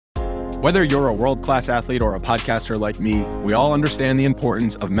Whether you're a world-class athlete or a podcaster like me, we all understand the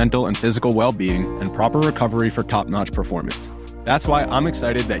importance of mental and physical well-being and proper recovery for top-notch performance. That's why I'm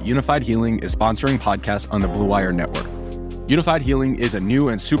excited that Unified Healing is sponsoring podcasts on the Blue Wire Network. Unified Healing is a new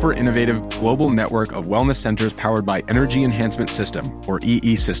and super innovative global network of wellness centers powered by Energy Enhancement System, or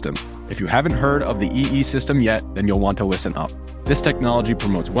EE System. If you haven't heard of the EE System yet, then you'll want to listen up. This technology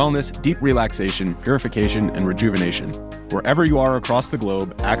promotes wellness, deep relaxation, purification, and rejuvenation. Wherever you are across the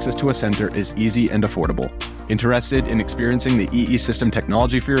globe, access to a center is easy and affordable. Interested in experiencing the EE System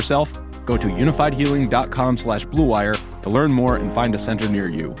technology for yourself? Go to unifiedhealing.com/bluewire to learn more and find a center near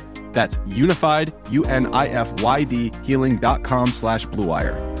you. That's unified, UNIFYD,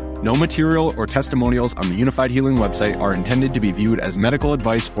 healing.com/bluewire. No material or testimonials on the Unified Healing website are intended to be viewed as medical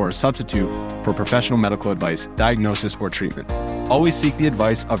advice or a substitute for professional medical advice, diagnosis, or treatment. Always seek the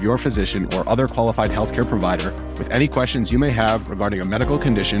advice of your physician or other qualified healthcare provider with any questions you may have regarding a medical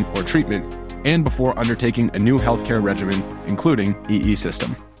condition or treatment and before undertaking a new healthcare regimen, including EE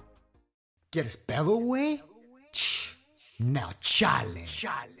System. ¿Quieres pedo, güey? Now chale.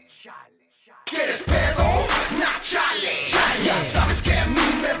 ¿Quieres pedo? Nah, chale. Ya sabes que a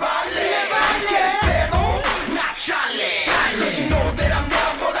mí me vale. ¿Quieres pedo? Nah, chale. You know that I'm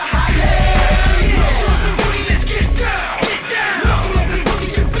down for the high. Boogie, let's get down. Knuckle up and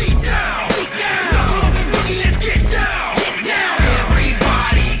boogie to beat down. Knuckle up and boogie, let's get down.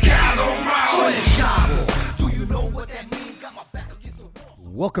 Everybody gather round. Do you know what that means? Got my back against the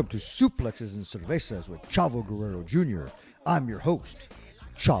wall. Welcome to Suplexes and Cervezas with Chavo Guerrero Jr. I'm your host,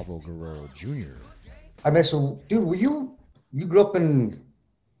 Chavo Guerrero Jr. I mean, so, dude, you grew up in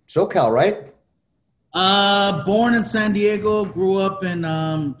SoCal, right? Born in San Diego, grew up in,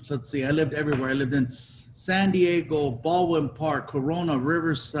 let's see, I lived everywhere. I lived in San Diego, Baldwin Park, Corona,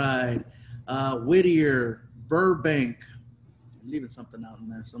 Riverside, Whittier, Burbank. I'm leaving something out in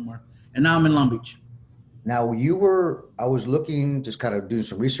there somewhere. And now I'm in Long Beach. Now, I was looking, just kind of doing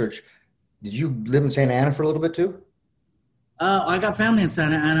some research. Did you live in Santa Ana for a little bit too? I got family in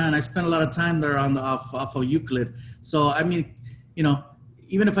Santa Ana, and I spent a lot of time there off of Euclid. So, I mean, you know,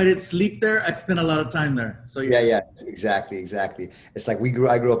 even if I didn't sleep there, I spent a lot of time there. So yeah, exactly. It's like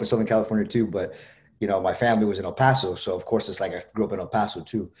I grew up in Southern California too, but you know, my family was in El Paso, so of course it's like I grew up in El Paso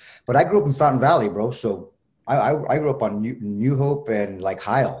too. But I grew up in Fountain Valley, bro. So I grew up on New Hope and like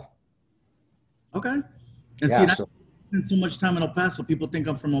Highel. Okay. And yeah, see, I spent so much time in El Paso. People think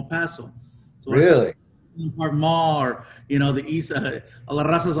I'm from El Paso. So really? Park Mall, or you know, the east all the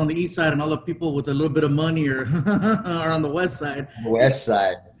razas on the east side and all the people with a little bit of money are on the west side. West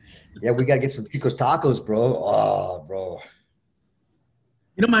side. Yeah, we got to get some Chico's Tacos, bro. Oh, bro.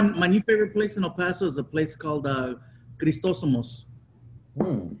 You know, my new favorite place in El Paso is a place called Cristosomos.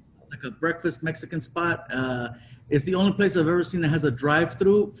 Like a breakfast Mexican spot. It's the only place I've ever seen that has a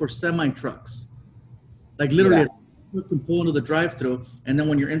drive-through for semi-trucks. Like literally, you can pull into the drive-through, and then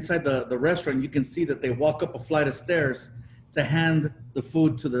when you're inside the restaurant, you can see that they walk up a flight of stairs to hand the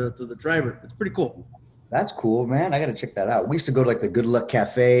food to the driver. It's pretty cool. That's cool, man. I got to check that out. We used to go to like the Good Luck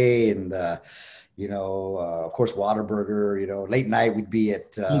Cafe and, you know, of course, Whataburger. You know, late night we'd be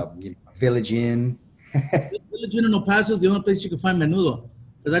at Village Inn. Village Inn in El Paso is the only place you can find menudo.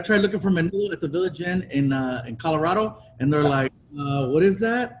 Because I tried looking for menudo at the Village Inn in Colorado, and they're like, what is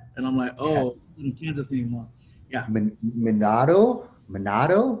that? And I'm like, oh, I'm in Kansas anymore. Yeah. Monado?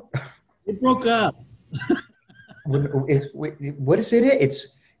 It broke up. What is it?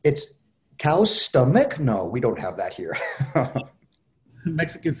 It's cow's stomach? No, we don't have that here.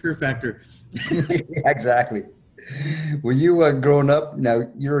 Mexican Fear Factor. Yeah, exactly. Were you growing up?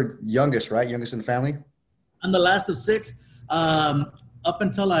 Now, you're youngest, right? Youngest in the family? I'm the last of six. Up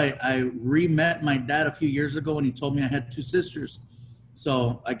until I re-met my dad a few years ago, and he told me I had two sisters.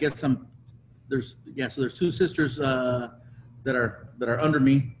 So I guess there's two sisters that are under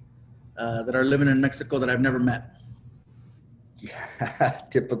me that are living in Mexico that I've never met. Yeah,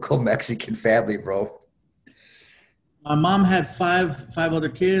 typical Mexican family, bro. My mom had five other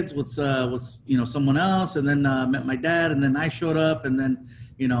kids with someone else, and then met my dad, and then I showed up, and then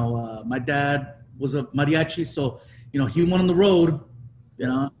my dad was a mariachi, so he went on the road.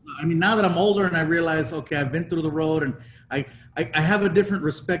 I mean, now that I'm older and I realize, okay, I've been through the road, and I have a different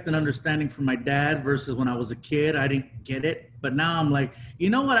respect and understanding for my dad versus when I was a kid. I didn't get it, but now I'm like, you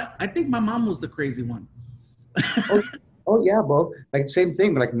know what? I think my mom was the crazy one. Oh yeah, bro. Like same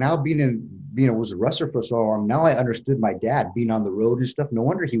thing, but like now was a wrestler for so long. Now I understood my dad being on the road and stuff. No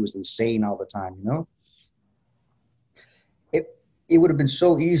wonder he was insane all the time. It would have been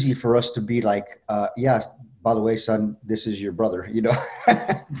so easy for us to be like, yeah. By the way, son, this is your brother.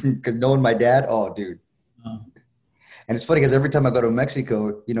 Because knowing my dad, oh, dude. And it's funny because every time I go to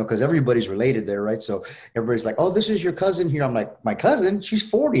Mexico, you know, because everybody's related there, right? So everybody's like, "Oh, this is your cousin here." I'm like, "My cousin? She's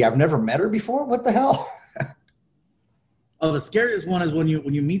 40. I've never met her before. What the hell?" Oh, the scariest one is when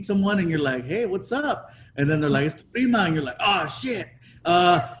you meet someone and you're like, "Hey, what's up?" And then they're like, "It's the prima," and you're like, "Oh shit,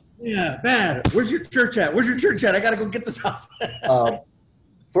 yeah, bad. Where's your church at? Where's your church at? I gotta go get this off."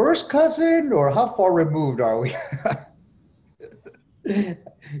 First cousin, or how far removed are we?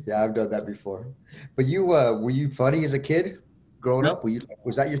 Yeah, I've done that before. But you, were you funny as a kid growing up?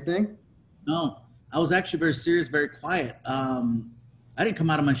 Was that your thing? No, I was actually very serious, very quiet. I didn't come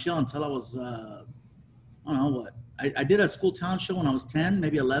out of my shell until I was, I don't know what. I did a school talent show when I was 10,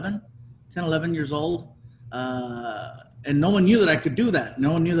 maybe 11 years old. And no one knew that I could do that.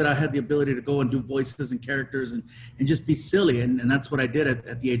 No one knew that I had the ability to go and do voices and characters and just be silly. And that's what I did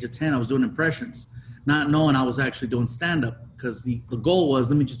at the age of 10. I was doing impressions, not knowing I was actually doing stand-up, because the goal was,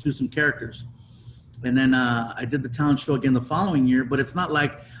 let me just do some characters. And then I did the talent show again the following year, but it's not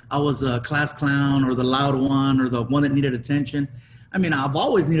like I was a class clown or the loud one or the one that needed attention. I mean, I've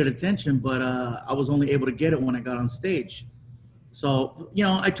always needed attention, but I was only able to get it when I got on stage. So, you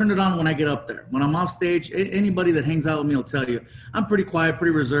know, I turned it on when I get up there. When I'm off stage, anybody that hangs out with me will tell you, I'm pretty quiet,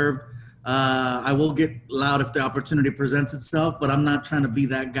 pretty reserved. I will get loud if the opportunity presents itself, but I'm not trying to be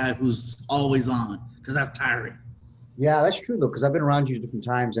that guy who's always on, because that's tiring. Yeah, that's true though, because I've been around you different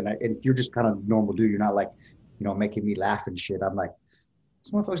times, and you're just kind of normal dude. You're not like, you know, making me laugh and shit. I'm like,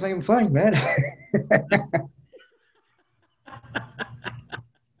 this motherfucker's not even funny, man.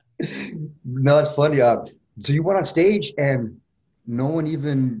 No, it's funny. So you went on stage and no one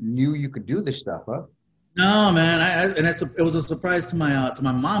even knew you could do this stuff, huh? No, man. It was a surprise to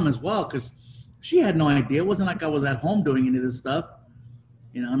my mom as well, because she had no idea. It wasn't like I was at home doing any of this stuff.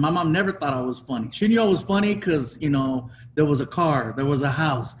 You know, and my mom never thought I was funny. She knew I was funny because, you know, there was a car, there was a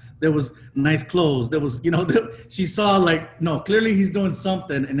house, there was nice clothes, there was, you know, she saw like, no, clearly he's doing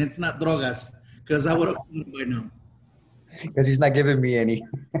something and it's not drogas, because I would have by now. Because he's not giving me any.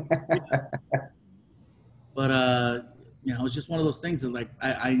 But, you know, it was just one of those things that, like,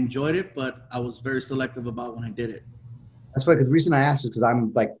 I enjoyed it, but I was very selective about when I did it. That's funny, because the reason I asked is because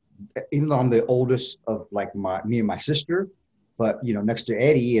I'm like, even though I'm the oldest of like me and my sister, but, you know, next to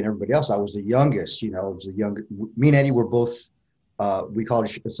Eddie and everybody else, I was the youngest. You know, it was the young. Me and Eddie were both. We called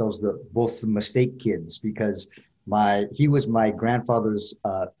ourselves both the mistake kids, because he was my grandfather's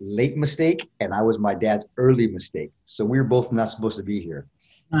late mistake, and I was my dad's early mistake. So we were both not supposed to be here.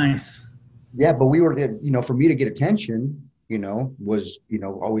 Nice. Yeah, but we were, you know, for me to get attention, you know, was, you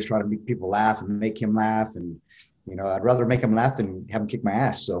know, always trying to make people laugh and make him laugh, and, you know, I'd rather make him laugh than have him kick my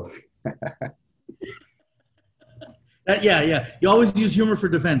ass. So. Yeah. You always use humor for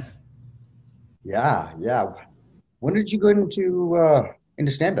defense. Yeah. When did you go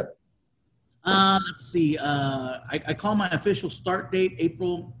into stand-up? Let's see. I call my official start date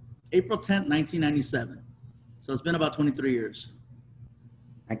April 10th, 1997. So it's been about 23 years.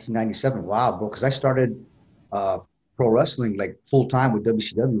 1997. Wow, bro. Because I started pro wrestling like full time with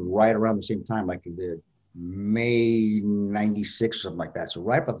WCW right around the same time, like the May 96, something like that. So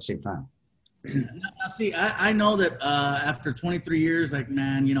right about the same time. Now, see, I know that after 23 years, like,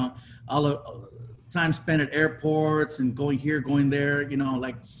 man, you know, all the time spent at airports and going here, going there, you know,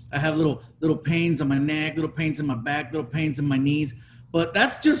 like I have little pains on my neck, little pains in my back, little pains in my knees. But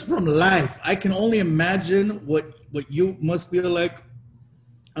that's just from life. I can only imagine what you must feel like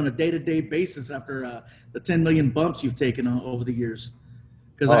on a day-to-day basis after the 10 million bumps you've taken over the years.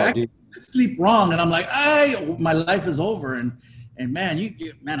 Because I sleep wrong, and I'm like, my life is over. And man,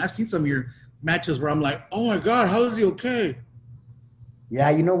 I've seen some of your matches where I'm like, oh my God, how is he okay? Yeah,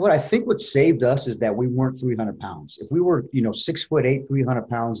 you know what? I think what saved us is that we weren't 300 pounds. If we were, you know, 6'8", 300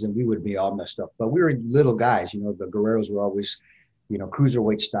 pounds, then we would be all messed up. But we were little guys, you know, the Guerreros were always, you know,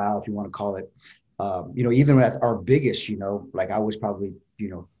 cruiserweight style, if you want to call it. You know, even at our biggest, you know, like I was probably, you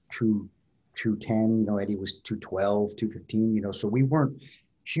know, 210, you know, Eddie was 212, 215, you know, so we weren't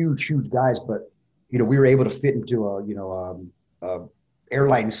huge guys, but, you know, we were able to fit into a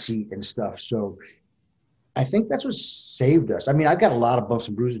airline seat and stuff. So I think that's what saved us. I mean, I've got a lot of bumps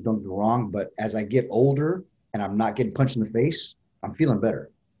and bruises, don't get me wrong, but as I get older and I'm not getting punched in the face, I'm feeling better.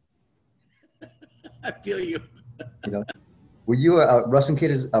 I feel you. You know, were you a wrestling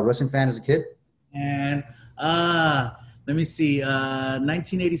fan as a kid? And let me see,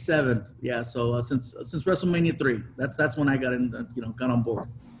 1987. Yeah, so since WrestleMania 3, that's when I got in, got on board.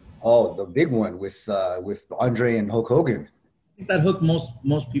 Oh, the big one with Andre and Hulk Hogan. I think that hooked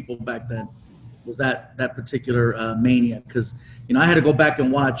most people back then, was that particular Mania, because I had to go back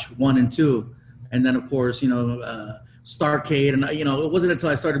and watch 1 and 2, and then of course Starcade, and it wasn't until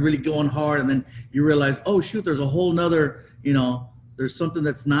I started really going hard, and then you realize, oh shoot, there's a whole nother, there's something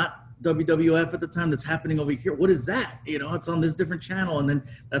that's not WWF at the time that's happening over here. What is that? It's on this different channel, and then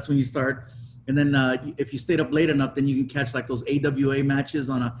that's when you start. And then if you stayed up late enough, then you can catch like those AWA matches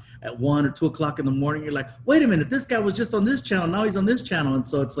at 1 or 2 o'clock in the morning. You're like, wait a minute, this guy was just on this channel, now he's on this channel, and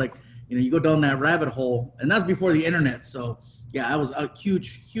so it's like, you go down that rabbit hole, and that's before the internet. So yeah, I was a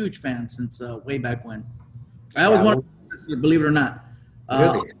huge fan since way back when. I always wanted to, believe it or not.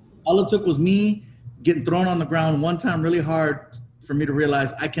 Really? All it took was me getting thrown on the ground one time really hard for me to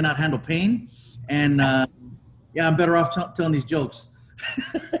realize I cannot handle pain, and I'm better off telling these jokes.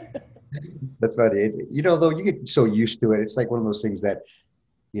 That's funny. Though you get so used to it, it's like one of those things that,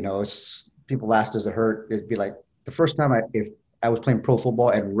 people ask, does it hurt? It'd be like the first time if I was playing pro football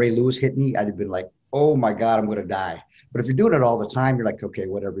and Ray Lewis hit me, I'd have been like, oh my God, I'm going to die. But if you're doing it all the time, you're like, okay,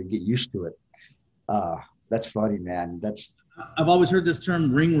 whatever, you get used to it. That's funny, man. I've always heard this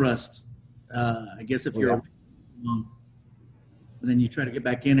term ring rust. I guess if you're, and then you try to get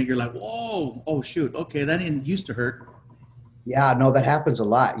back in it, you're like, whoa, oh shoot. Okay. That didn't used to hurt. Yeah, no, that happens a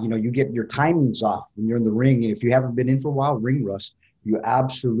lot. You get your timings off when you're in the ring. And if you haven't been in for a while, ring rust, you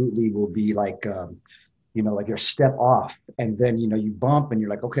absolutely will be like, like you're a step off. And then, you bump and you're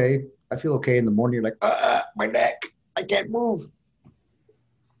like, okay, I feel okay. In the morning, you're like, my neck, I can't move.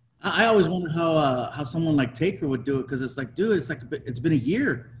 I always wondered how someone like Taker would do it. Cause it's like, dude, it's been a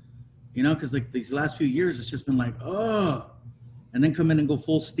year, cause like these last few years, it's just been like, and then come in and go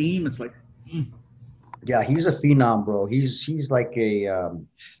full steam. It's like, Yeah, he's a phenom, bro. He's like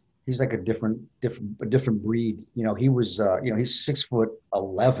a different breed. He was he's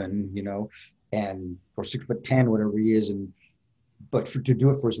 6'11", and or 6'10", whatever he is, but to do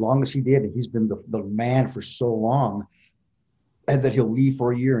it for as long as he did, and he's been the man for so long, and that he'll leave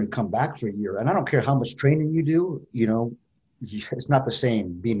for a year and come back for a year. And I don't care how much training you do, it's not the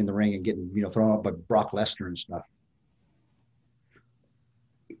same being in the ring and getting thrown up by Brock Lesnar and stuff.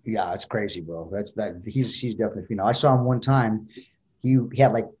 Yeah, it's crazy, bro. He's definitely, I saw him one time. He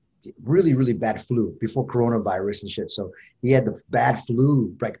had like really, really bad flu before coronavirus and shit. So he had the bad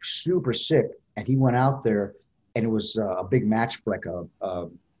flu, like super sick. And he went out there, and it was a big match for like a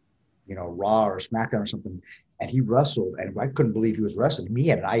Raw or SmackDown or something. And he wrestled, and I couldn't believe he was wrestling. He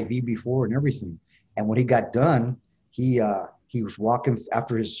had an IV before and everything. And when he got done, he was walking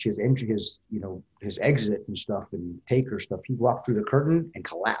after his entry, his exit and stuff, and Taker stuff. He walked through the curtain and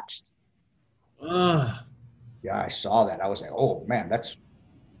collapsed. Yeah, I saw that. I was like, oh man, that's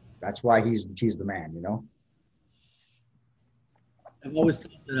why he's the man, I've always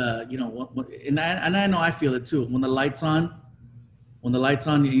thought that, and I know I feel it too. When the lights on,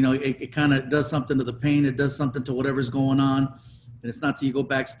 it kind of does something to the pain. It does something to whatever's going on, and it's not till you go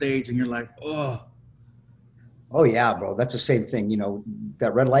backstage and you're like, oh. Oh yeah, bro. That's the same thing.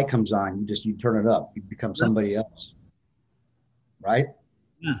 That red light comes on, you turn it up, you become somebody else. Right?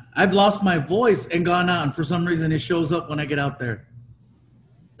 Yeah. I've lost my voice and gone out, and for some reason it shows up when I get out there.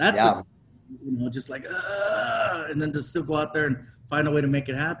 That's just like, and then to still go out there and find a way to make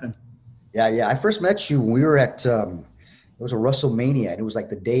it happen. Yeah. I first met you when we were at it was a WrestleMania, and it was like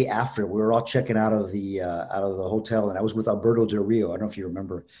the day after. We were all checking out of the hotel, and I was with Alberto Del Rio. I don't know if you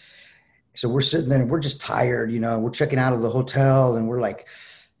remember. So we're sitting there and we're just tired, we're checking out of the hotel, and we're like,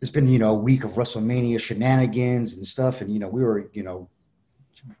 it's been, a week of WrestleMania shenanigans and stuff. And, we were,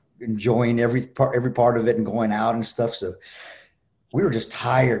 enjoying every part of it and going out and stuff. So we were just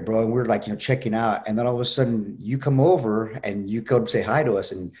tired, bro. And we were like, checking out. And then all of a sudden you come over and you go say hi to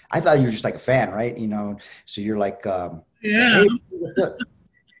us. And I thought you were just like a fan, right? So you're like, yeah. Hey,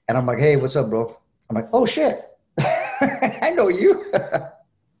 and I'm like, hey, what's up, bro? I'm like, oh shit. I know you.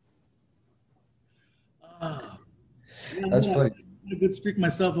 That's funny. I had a good streak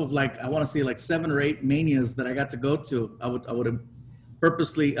myself of like, I want to say like 7 or 8 manias that I got to go to. I would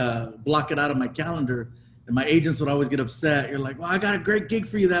purposely block it out of my calendar, and my agents would always get upset. You're like, well, I got a great gig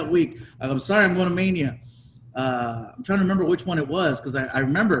for you that week. I'm sorry, I'm going to Mania. I'm trying to remember which one it was, because I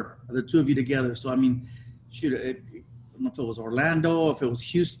remember the two of you together. So, I mean, shoot, I don't know if it was Orlando, if it was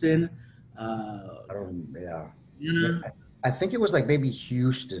Houston. Yeah. I think it was like maybe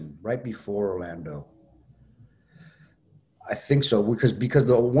Houston right before Orlando. I think so, because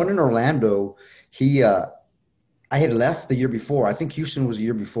the one in Orlando, I had left the year before. I think Houston was the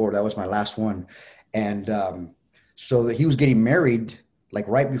year before. That was my last one. And so that he was getting married like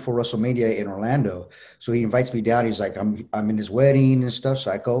right before WrestleMania in Orlando. So he invites me down. He's like, I'm in his wedding and stuff.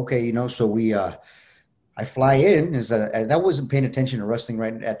 So I go, okay, so I fly in, and I wasn't paying attention to wrestling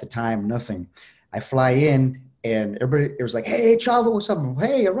right at the time, nothing. I fly in, And everybody, it was like, hey, Chavo, what's up?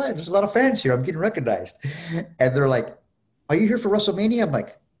 Hey, all right, there's a lot of fans here. I'm getting recognized. And they're like, are you here for WrestleMania? I'm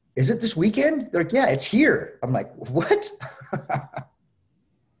like, is it this weekend? They're like, yeah, it's here. I'm like, what?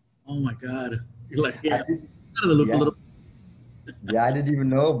 Oh my God. You're like, yeah, I did- out of the loop yeah. a little. Yeah, I didn't even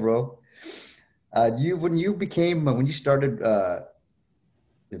know, bro. When you started,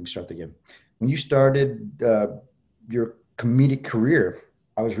 let me start again. When you started your comedic career,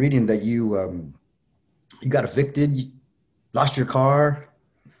 I was reading that you got evicted, you lost your car,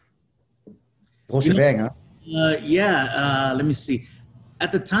 whole You know, shebang, huh? Let me see.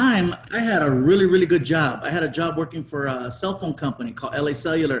 At the time, I had a really, really good job. I had a job working for a cell phone company called LA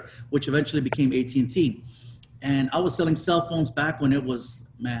Cellular, which eventually became AT&T. And I was selling cell phones back when it was,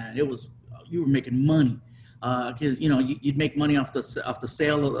 man, you were making money. Because you'd make money off the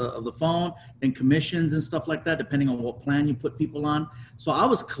sale of the phone, then commissions and stuff like that, depending on what plan you put people on. So I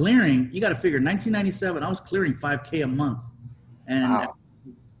was clearing. You got to figure, 1997, I was clearing $5K a month, and Wow.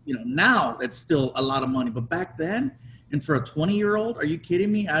 now that's still a lot of money. But back then, and for a 20-year-old, are you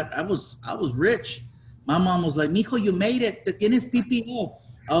kidding me? I was rich. My mom was like, "Mijo, you made it. Te tienes PPO."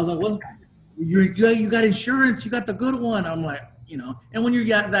 I was like, "Well, you got insurance. You got the good one." I'm like, and when you're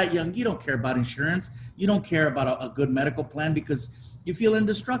that young, you don't care about insurance. You don't care about a good medical plan because you feel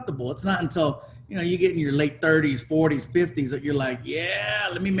indestructible. It's not until, you get in your late 30s, 40s, 50s that you're like, yeah,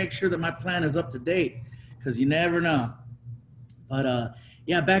 let me make sure that my plan is up to date, because you never know. But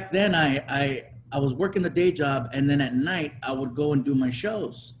yeah, back then I was working the day job, and then at night I would go and do my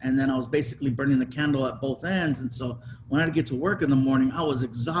shows, and then I was basically burning the candle at both ends. And so when I'd get to work in the morning, I was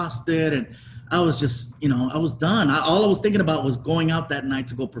exhausted, and I was just, I was done. All I was thinking about was going out that night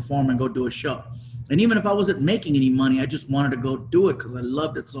to go perform and go do a show. And even if I wasn't making any money, I just wanted to go do it because I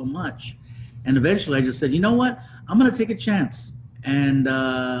loved it so much. And eventually I just said, you know what? I'm going to take a chance. And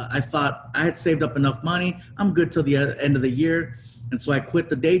I thought I had saved up enough money. I'm good till the end of the year. And so I quit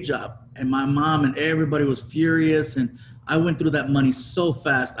the day job. And my mom and everybody was furious. And I went through that money so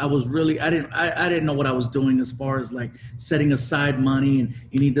fast. I was really, I didn't know what I was doing as far as like setting aside money, and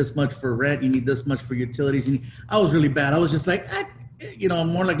you need this much for rent, you need this much for utilities. I was really bad. I was just like,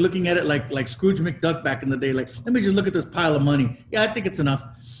 more like looking at it like Scrooge McDuck back in the day. Like, let me just look at this pile of money. Yeah, I think it's enough.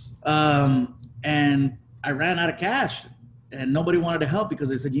 And I ran out of cash, and nobody wanted to help because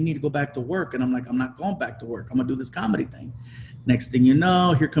they said, you need to go back to work. And I'm like, I'm not going back to work. I'm gonna do this comedy thing. Next thing you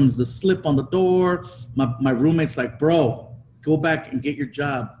know, here comes the slip on the door. My roommate's like, bro, go back and get your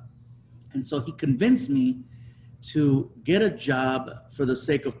job. And so he convinced me to get a job for the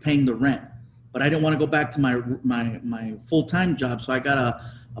sake of paying the rent. But I didn't want to go back to my full-time job. So I got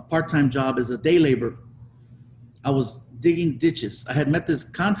a part-time job as a day laborer. I was digging ditches. I had met this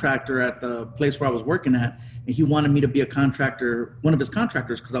contractor at the place where I was working at, and he wanted me to be a contractor, one of his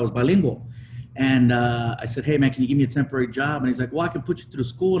contractors, because I was bilingual. And I said, hey, man, can you give me a temporary job? And he's like, well, I can put you through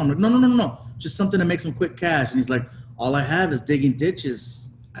school. And I'm like, no. Just something to make some quick cash. And he's like, all I have is digging ditches.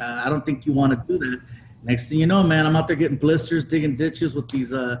 I don't think you want to do that. Next thing you know, man, I'm out there getting blisters, digging ditches with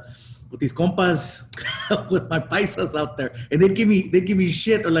these compas, with my paisas out there. And they'd give me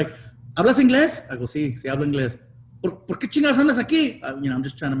shit. They're like, ¿hablas inglés? I go, sí hablo inglés. ¿Por qué chingados andas aquí? I'm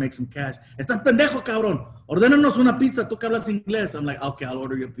just trying to make some cash. Estás pendejo, cabrón. Ordénanos una pizza, tú que hablas inglés. I'm like, okay, I'll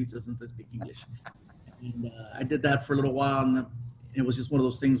order you a pizza since I speak English. And I did that for a little while, and it was just one of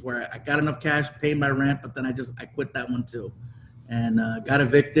those things where I got enough cash, paid my rent, but then I quit that one too. And got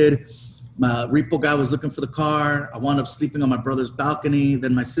evicted. My repo guy was looking for the car. I wound up sleeping on my brother's balcony.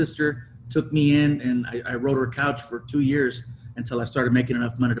 Then my sister took me in, and I rode her couch for 2 years until I started making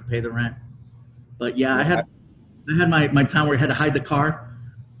enough money to pay the rent. But yeah, I had my time where I had to hide the car,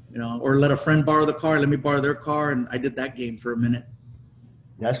 or let a friend borrow the car, let me borrow their car, and I did that game for a minute.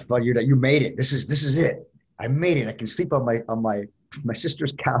 That's fun. You made it. This is it. I made it. I can sleep on my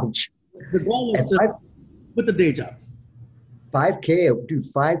sister's couch. The goal was to quit the day job.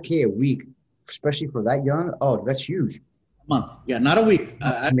 5K a week, especially for that young. Oh, that's huge. A month. Yeah, not a week.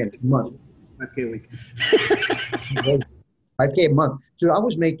 I mean, a month. 5K a week. 5K a month. So I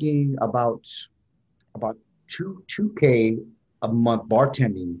was making about 2K a month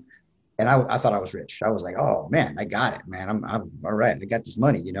bartending, and I thought I was rich. I was like, oh man, I got it, man. I'm all right. I got this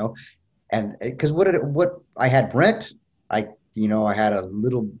money, and because what I had rent, I had a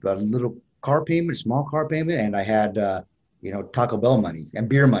little car payment, small car payment, and I had Taco Bell money and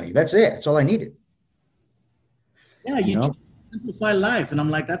beer money. That's it. That's all I needed. Yeah, you simplify life, and I'm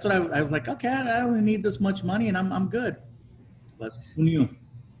like, that's what I was like. Okay, I only need this much money, and I'm good. But who knew?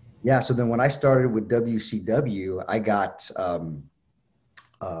 Yeah. So then when I started with WCW, I got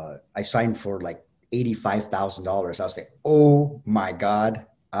I signed for like $85,000. I was like, oh my God,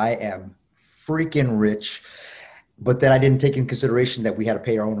 I am freaking rich. But then I didn't take in consideration that we had to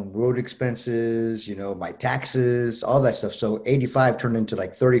pay our own road expenses, you know, my taxes, all that stuff. So 85 turned into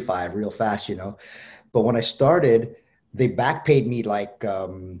like 35 real fast, you know. But when I started, they back paid me like,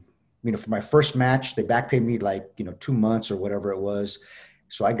 you know, for my first match, they back paid me like, you know, 2 months or whatever it was.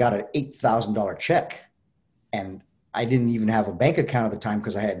 So I got an $8,000 check, and I didn't even have a bank account at the time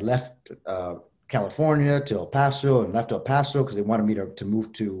because I had left California to El Paso and left El Paso because they wanted me to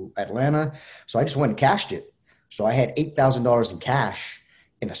move to Atlanta. So I just went and cashed it. So I had $8,000 in cash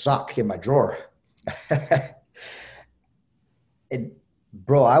in a sock in my drawer. And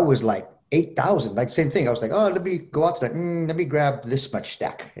bro, I was like 8,000, like same thing. I was like, oh, let me go out tonight. Let me grab this much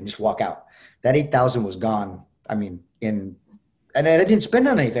stack and just walk out. That 8,000 was gone. I mean, and I didn't spend it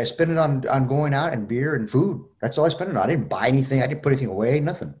on anything. I spent it on going out and beer and food. That's all I spent it on. I didn't buy anything. I didn't put anything away,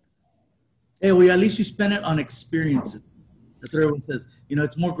 nothing. Hey, well, at least you spend it on experiences. That's what everyone says. You know,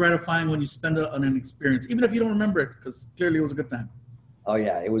 it's more gratifying when you spend it on an experience, even if you don't remember it, because clearly it was a good time. Oh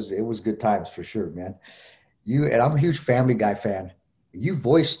yeah, it was good times for sure, man. And I'm a huge Family Guy fan. You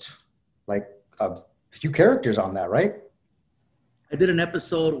voiced like a few characters on that, right? I did an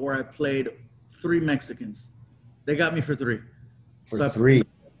episode where I played 3 Mexicans. They got me for 3. For 3.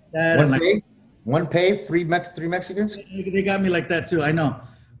 One pay, 3 Mexicans? They got me like that too. I know.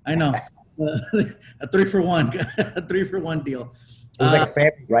 A 3 for 1, a 3 for 1 deal. It was like a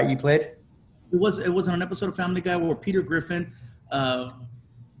family, right? You played? It was an episode of Family Guy where Peter Griffin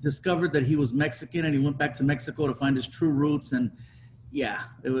discovered that he was Mexican, and he went back to Mexico to find his true roots. And yeah,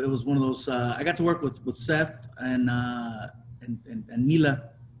 it was one of those. I got to work with Seth and Mila.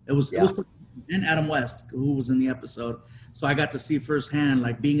 It was and Adam West, who was in the episode. So I got to see firsthand,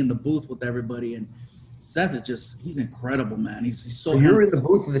 like being in the booth with everybody. And Seth is he's incredible, man. He's so. You're in the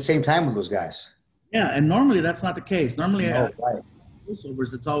booth at the same time with those guys. Yeah, and normally that's not the case. Normally, right.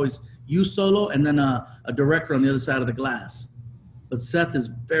 voiceovers, it's always you solo and then a director on the other side of the glass. But Seth is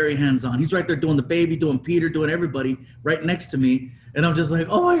very hands-on. He's right there doing the baby, doing Peter, doing everybody right next to me. And I'm just like,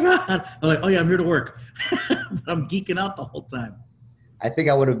 oh my God. I'm like, oh yeah, I'm here to work. But I'm geeking out the whole time. I think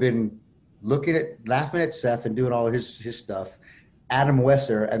I would have been laughing at Seth and doing all his stuff, Adam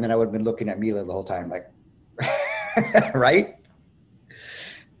Wesser, and then I would have been looking at Mila the whole time, like, right?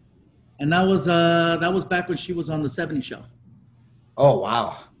 And that was back when she was on the 70s show. Oh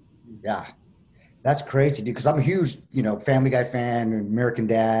wow, yeah, that's crazy, dude. Because I'm a huge, you know, Family Guy fan, and American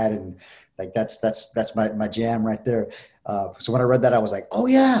Dad, and like that's my jam right there. So when I read that, I was like, oh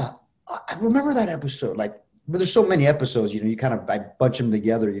yeah, I remember that episode. Like, but there's so many episodes, you know, I bunch them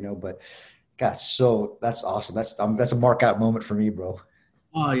together, you know. But God, so that's awesome. That's a mark out moment for me, bro.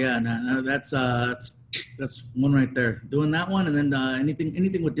 Oh yeah, no, that's one right there. Doing that one, and then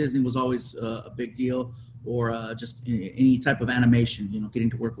anything with Disney was always a big deal, or just any type of animation. You know, getting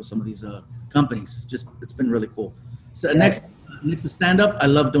to work with some of these companies, it's been really cool. So next to stand up, I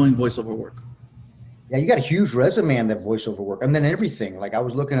love doing voiceover work. Yeah, you got a huge resume on that voiceover work, and then everything. Like I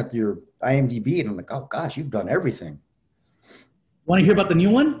was looking at your IMDb, and I'm like, oh gosh, you've done everything. Want to hear about the new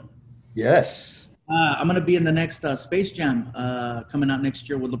one? Yes. I'm going to be in the next Space Jam coming out next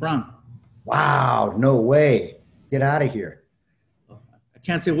year with LeBron. Wow, no way. Get out of here. I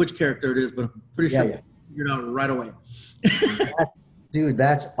can't say which character it is, but I'm pretty sure I figured it out right away. Dude,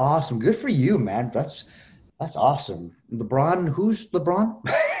 that's awesome. Good for you, man. That's awesome. LeBron, who's LeBron?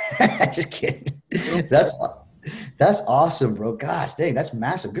 Just kidding. That's awesome, bro. Gosh, dang, that's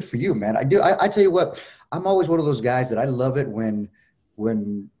massive. Good for you, man. I tell you what, I'm always one of those guys that I love it when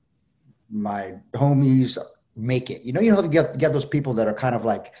my homies make it. You know how you get those people that are kind of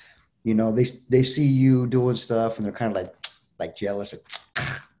like, you know, they see you doing stuff and they're kind of like jealous.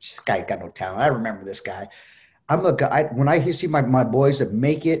 This guy got no talent. I remember this guy. I'm a guy, when I see my boys that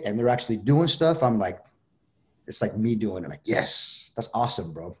make it and they're actually doing stuff, I'm like, it's like me doing it. Like, yes, that's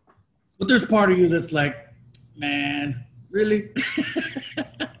awesome, bro. But there's part of you that's like, man, really?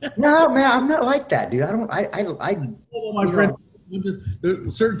 No, man, I'm not like that, dude. My friend,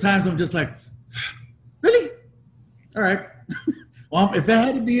 there's certain times I'm just like, really? All right. Well, if it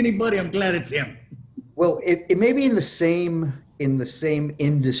had to be anybody, I'm glad it's him. Well, it may be in the same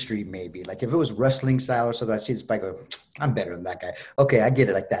industry, maybe. Like if it was wrestling style or something, I see this guy go, I'm better than that guy. Okay, I get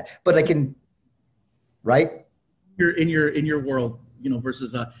it like that. But I can, right? You're in your world, you know,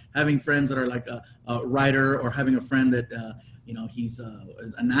 versus having friends that are like a writer, or having a friend that you know, he's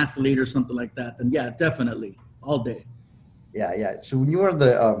an athlete or something like that. Then yeah, definitely all day. Yeah. So when you were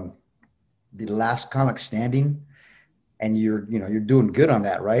the last comic standing, and you're doing good on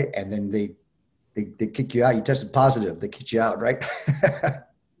that, right? And then they kick you out. You tested positive. They kicked you out, right?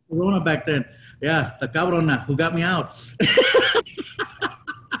 Corona back then. Yeah, the cabrona who got me out.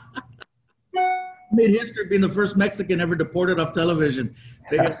 made history being the first Mexican ever deported off television.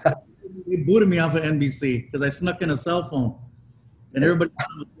 They booted me off of NBC because I snuck in a cell phone, and everybody thought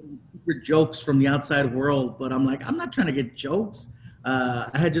it was secret jokes from the outside world. But I'm like, I'm not trying to get jokes. I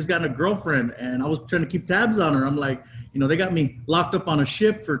had just gotten a girlfriend, and I was trying to keep tabs on her. I'm like, they got me locked up on a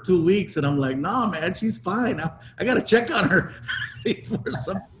ship for 2 weeks, and I'm like, nah, man, she's fine. I got to check on her for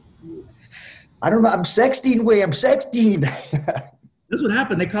some. I don't know. I'm sexting. I'm sexting. That's what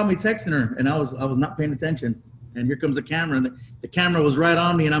happened. They caught me texting her, and I was not paying attention. And here comes the camera, and the camera was right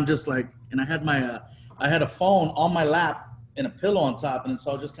on me, and I'm just like, and I had I had a phone on my lap and a pillow on top, and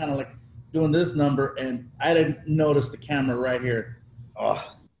so I was just kind of like doing this number, and I didn't notice the camera right here.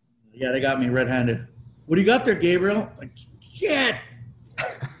 Oh, yeah, they got me red-handed. What do you got there, Gabriel? Like, shit.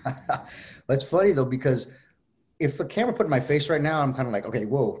 That's funny though, because if the camera put in my face right now, I'm kind of like, okay,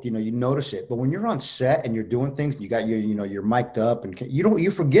 whoa, you notice it. But when you're on set and you're doing things, and you got you're mic'd up, and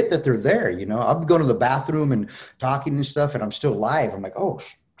you forget that they're there. I'll be going to the bathroom and talking and stuff, and I'm still live. I'm like, oh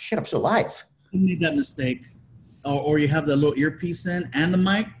shit, I'm still live. You made that mistake, or you have the little earpiece in and the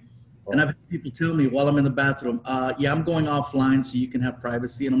mic. And I've had people tell me while I'm in the bathroom, yeah, I'm going offline so you can have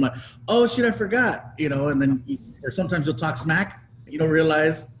privacy. And I'm like, oh shit, I forgot. And then or sometimes you'll talk smack. You don't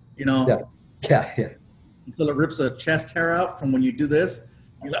realize, Yeah. Until it rips a chest hair out from when you do this.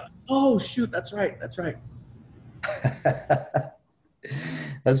 You're like, oh, shoot, that's right. That's funny.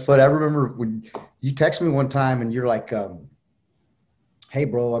 I remember when you texted me one time and you're like, hey,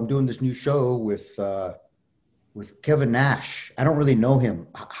 bro, I'm doing this new show with Kevin Nash. I don't really know him.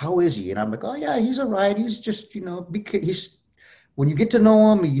 How is he? And I'm like, oh, yeah, he's all right. He's just, he's when you get to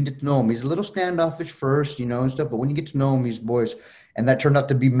know him, you get to know him. He's a little standoffish first, and stuff. But when you get to know him, he's boys. And that turned out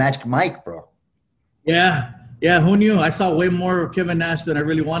to be Magic Mike, bro. Yeah. Who knew? I saw way more of Kevin Nash than I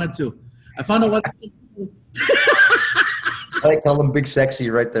really wanted to. I found out what. I call him Big Sexy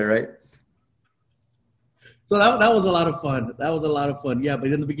right there, right? So that was a lot of fun. Yeah,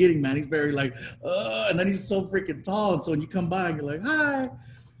 but in the beginning, man, he's very like, and then he's so freaking tall. And so when you come by, you're like, hi.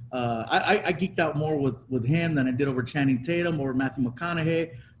 I geeked out more with him than I did over Channing Tatum or Matthew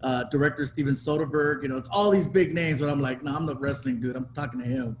McConaughey, director Steven Soderbergh. It's all these big names, but I'm like, no, I'm the wrestling dude. I'm talking to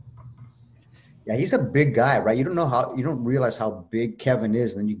him. Yeah, he's a big guy, right? You don't realize how big Kevin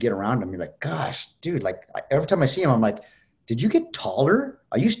is. And then you get around him, you're like, gosh, dude, like every time I see him, I'm like, did you get taller?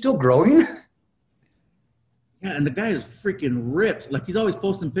 Are you still growing? Yeah, and the guy is freaking ripped. Like he's always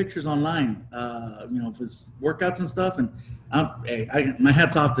posting pictures online, of his workouts and stuff. And my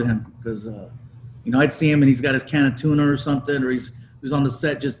hat's off to him because, I'd see him and he's got his can of tuna or something, or he's on the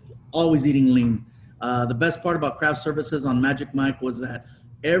set just always eating lean. The best part about craft services on Magic Mike was that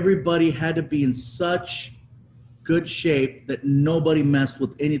everybody had to be in such good shape that nobody messed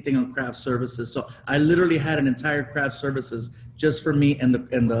with anything on craft services. So I literally had an entire craft services just for me and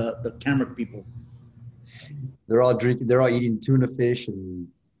the camera people. They're all drinking. They're all eating tuna fish and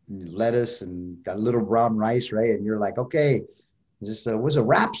lettuce and got little brown rice, right? And you're like, okay, just what's the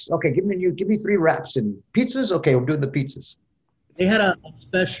wraps? Okay, give me 3 wraps and pizzas. Okay, we're doing the pizzas. They had a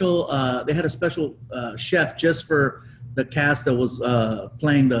special chef just for the cast that was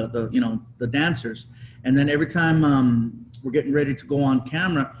playing the dancers. And then every time we're getting ready to go on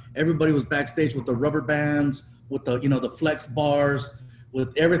camera, everybody was backstage with the rubber bands, with the flex bars,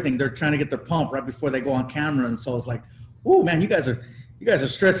 with everything. They're trying to get their pump right before they go on camera. And so it's like, oh man, you guys are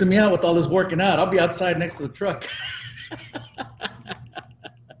stressing me out with all this working out. I'll be outside next to the truck.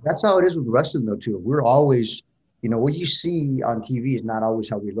 That's how it is with wrestling though too. We're always, what you see on TV is not always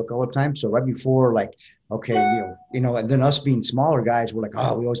how we look all the time. So right before, like, okay, and then us being smaller guys, we're like,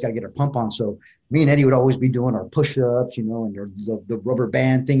 oh, we always got to get our pump on. So me and Eddie would always be doing our push-ups, and the rubber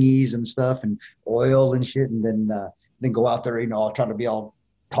band thingies and stuff and oil and shit. And then go out there, trying to be all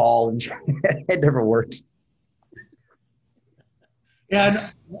tall and shit. It never works. Yeah,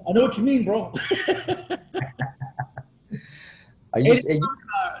 I know what you mean, bro.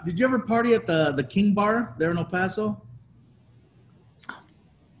 Did you ever party at the King Bar there in El Paso?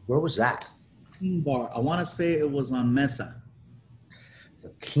 Where was that? King Bar. I want to say it was on Mesa. The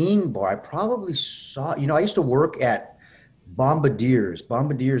King Bar. I probably saw. I used to work at Bombardiers.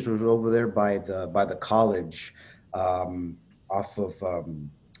 Bombardiers was over there by the college, off of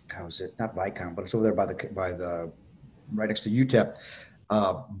how was it? Not Vicon, but it's over there by the right next to UTEP.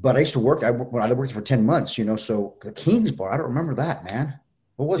 But I used to work. I worked for 10 months. So the King's Bar. I don't remember that, man.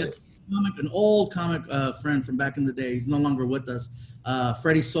 What was it? An old comic friend from back in the day. He's no longer with us.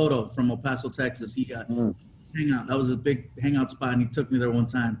 Freddie Soto from El Paso, Texas. He hangout. That was a big hangout spot, and he took me there one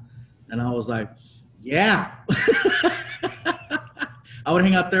time, and I was like, yeah. I would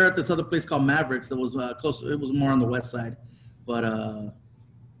hang out there at this other place called Mavericks that was close. It was more on the west side, but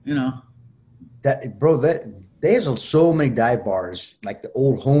That bro, that there's so many dive bars, like the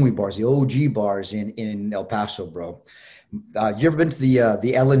old homie bars, the OG bars in El Paso, bro. You ever been to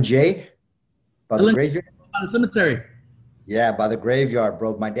the L and J by the graveyard? By the cemetery. Yeah, by the graveyard,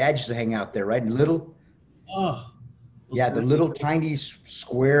 bro. My dad used to hang out there, right? Little. Oh. Yeah, the little tiny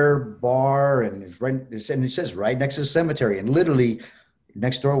square bar, and it says right next to the cemetery, and literally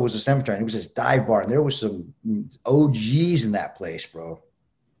next door was a cemetery, and it was this dive bar, and there was some OGs in that place, bro.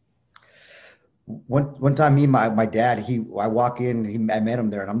 One time, me and my dad, I walk in, I met him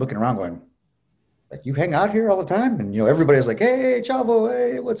there, and I'm looking around, going, like, you hang out here all the time, and everybody's like, hey, Chavo,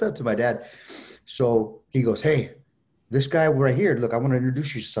 hey, what's up to my dad? So he goes, hey, this guy right here, look, I want to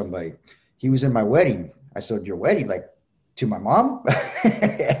introduce you to somebody. He was in my wedding. I said, your wedding, like, to my mom?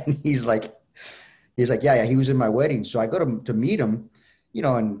 And he's like, yeah, he was in my wedding. So I go to meet him,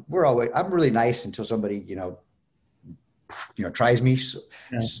 and I'm really nice until somebody, tries me.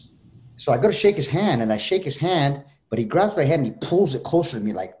 So I go to shake his hand, and I shake his hand, but he grabs my hand and he pulls it closer to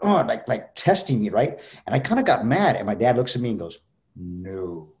me, like testing me, right? And I kind of got mad, and my dad looks at me and goes,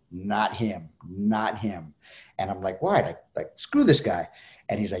 no, not him. And I'm like, why? Like, screw this guy.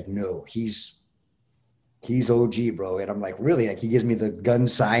 And he's like, no, he's OG, bro. And I'm like, really? Like, he gives me the gun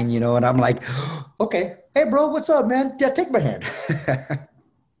sign, and I'm like, okay. Hey, bro, what's up, man? Yeah, take my hand.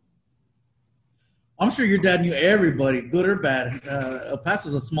 I'm sure your dad knew everybody, good or bad. El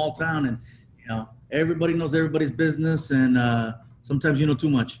Paso's a small town, and, everybody knows everybody's business, and sometimes you know too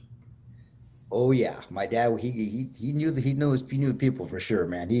much. Oh yeah, my dad, he knew that he knew people for sure,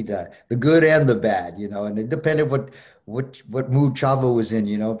 man. He the good and the bad, and it depended what mood Chavo was in,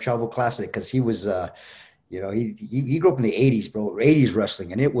 Chavo Classic, because he was he grew up in the 80s, bro, 80s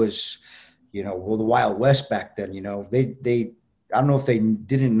wrestling, and it was, the Wild West back then. They I don't know if they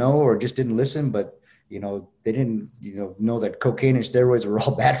didn't know or just didn't listen, but they didn't know that cocaine and steroids were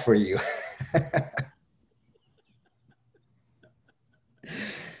all bad for you.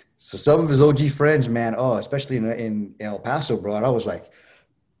 So some of his OG friends, man, especially in El Paso, bro, and I was like,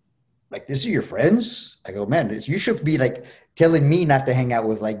 this are your friends? I go, man, you should be like telling me not to hang out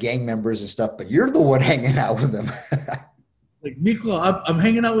with like gang members and stuff, but you're the one hanging out with them. Like, Mico, I'm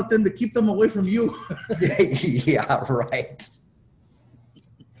hanging out with them to keep them away from you. Yeah, right.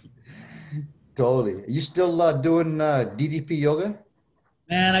 Totally. You still doing DDP yoga?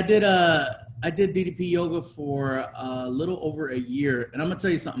 Man, I did DDP yoga for a little over a year, and I'm gonna tell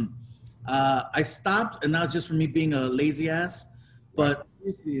you something. I stopped, and that was just for me being a lazy ass. But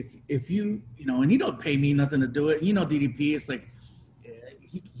if you and you don't pay me nothing to do it, DDP, it's like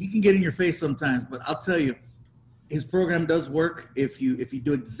he can get in your face sometimes. But I'll tell you, his program does work. If you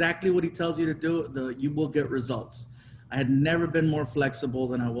do exactly what he tells you to do, you will get results. I had never been more flexible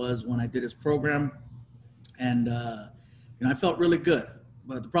than I was when I did his program, and I felt really good.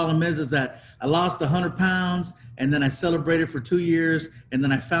 But the problem is that I lost 100 pounds, and then I celebrated for 2 years, and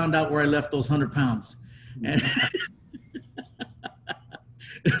then I found out where I left those 100 pounds. And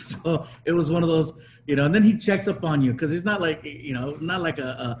so it was one of those, and then he checks up on you, because he's not like, not like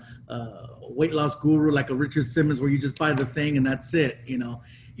a weight loss guru like a Richard Simmons where you just buy the thing and that's it.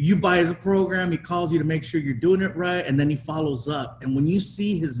 You buy his program, he calls you to make sure you're doing it right, and then he follows up. And when you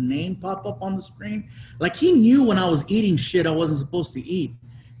see his name pop up on the screen, like, he knew when I was eating shit I wasn't supposed to eat.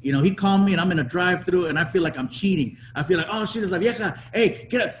 He called me and I'm in a drive-through and I feel like I'm cheating. I feel like, oh shit, it's like, vieja, hey,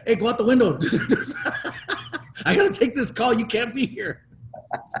 get up, hey, go out the window. I gotta take this call, you can't be here.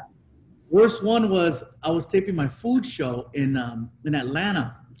 Worst one was I was taping my food show in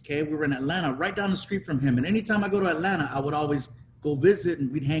Atlanta. Okay, we were in Atlanta, right down the street from him. And anytime I go to Atlanta, I would always go visit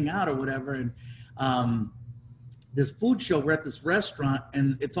and we'd hang out or whatever. And this food show, we're at this restaurant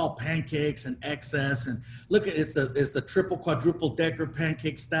and it's all pancakes and excess. And look at it's the triple, quadruple decker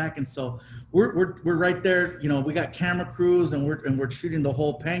pancake stack. And so we're right there. We got camera crews and we're shooting the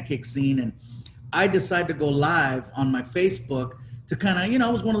whole pancake scene. And I decided to go live on my Facebook to kind of,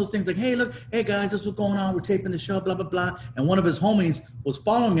 it was one of those things like, hey, look, hey guys, this is what's going on. We're taping the show, blah, blah, blah. And one of his homies was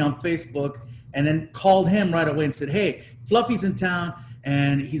following me on Facebook and then called him right away and said, hey, Fluffy's in town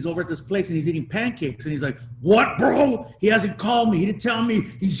and he's over at this place and he's eating pancakes. And he's like, what, bro? He hasn't called me. He didn't tell me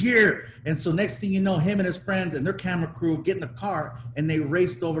he's here. And so next thing you know, him and his friends and their camera crew get in the car and they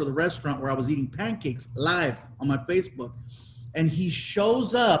raced over to the restaurant where I was eating pancakes live on my Facebook. And he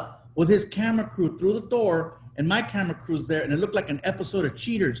shows up with his camera crew through the door and my camera crew's there, and it looked like an episode of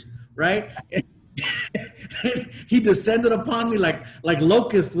Cheaters, right? And he descended upon me like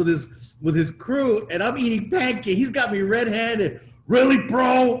Locust with his crew, and I'm eating pancakes. He's got me red-handed. Really,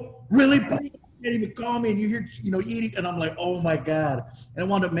 bro? Really, bro? You can't even call me, and you hear, eating, and I'm like, oh my God. And I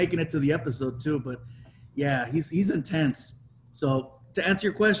wound up making it to the episode too, but yeah, he's intense. So to answer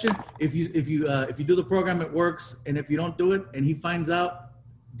your question, if you do the program, it works, and if you don't do it, and he finds out,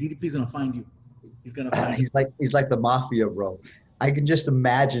 DDP's gonna find you. He's gonna find you. He's like the mafia, bro. I can just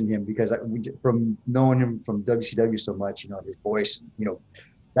imagine him because from knowing him from WCW so much, his voice,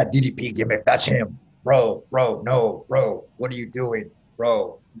 that DDP gimmick, that's him, bro, no, bro, what are you doing,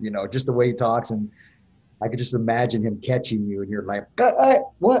 bro? Just the way he talks, and I could just imagine him catching you, and you're like,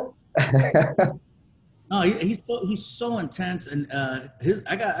 what? No, he's so intense, and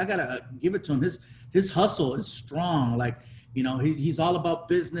I gotta give it to him. His hustle is strong. Like, he's all about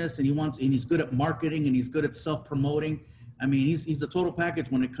business, and he's good at marketing, and he's good at self-promoting. I mean, he's the total package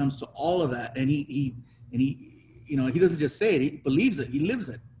when it comes to all of that. And he doesn't just say it; he believes it. He lives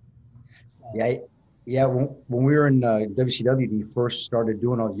it. So. Yeah. When we were in WCW, and he first started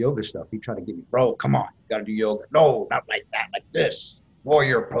doing all the yoga stuff, he tried to get me, bro, come on, you gotta do yoga. No, not like that, like this.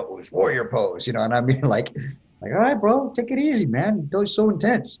 Warrior pose, and I mean, like, all right, bro, take it easy, man. He's so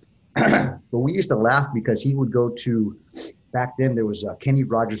intense. But we used to laugh because he would go to, back then there was Kenny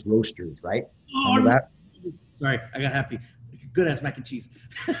Rogers Roasters, right? Remember that? Sorry, I got happy. Good ass mac and cheese.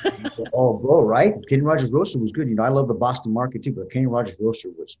 Oh, bro, right? Kenny Rogers Roaster was good. I love the Boston market too, but Kenny Rogers Roaster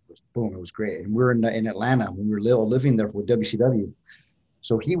was boom, it was great. And we were in Atlanta when we were living there with WCW.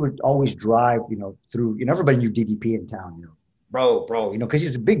 So he would always drive, through, everybody knew DDP in town, bro, because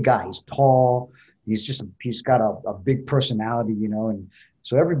he's a big guy. He's tall. He's got a big personality, and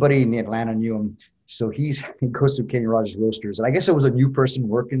so everybody in Atlanta knew him. So he goes to Kenny Rogers Roasters. And I guess it was a new person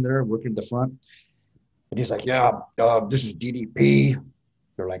working at the front. And he's like, yeah, this is DDP.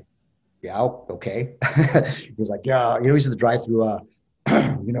 They're like, yeah, okay. He's like, yeah, he's at the drive-thru.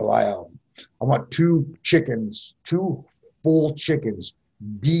 I want two full chickens,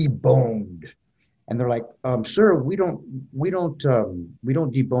 deboned. And they're like, sir, we don't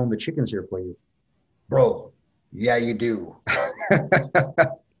debone the chickens here for you, bro. Yeah, you do.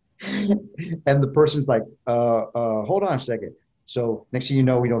 And the person's like, hold on a second. So next thing you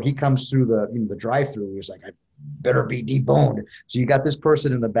know, he comes through the drive-through. He's like, I better be deboned. So you got this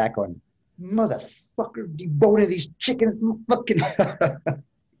person in the back going, motherfucker, deboning these chickens, fucking.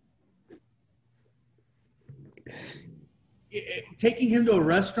 Taking him to a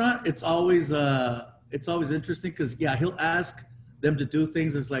restaurant, it's always interesting because he'll ask them to do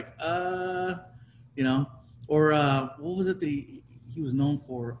things. It's like, or what was it that he was known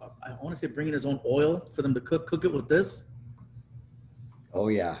for? I want to say bringing his own oil for them to cook it with this. Oh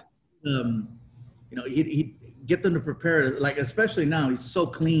yeah. He'd get them to prepare it, like, especially now he's so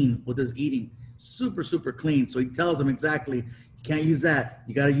clean with his eating, super, super clean. So he tells them exactly, you can't use that.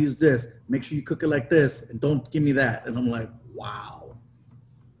 You got to use this. Make sure you cook it like this and don't give me that. And I'm like, wow.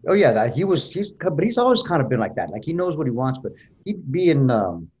 Oh yeah. But he's always kind of been like that. Like he knows what he wants, but he'd be in,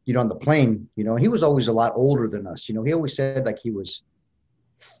 on the plane, and he was always a lot older than us. He always said like he was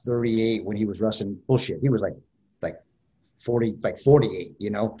 38 when he was wrestling. Bullshit. He was like 40, like 48,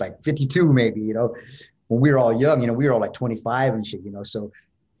 like 52 maybe, when we were all young, we were all like 25 and shit, so,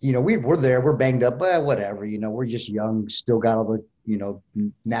 we're there, we're banged up, but whatever, we're just young, still got all the,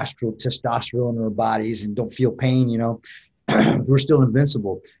 natural testosterone in our bodies and don't feel pain, we're still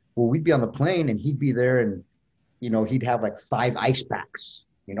invincible. Well, we'd be on the plane and he'd be there and, he'd have like 5 ice packs,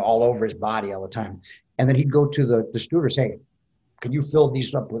 all over his body all the time. And then he'd go to the stewardess, hey, can you fill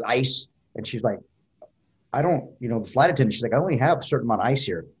these up with ice? And she's like, I don't, the flight attendant, she's like, I only have a certain amount of ice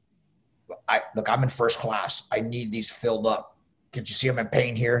here. Look, I'm in first class. I need these filled up. Can't you see I'm in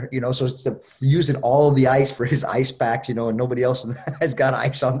pain here? So it's using all of the ice for his ice packs, and nobody else has got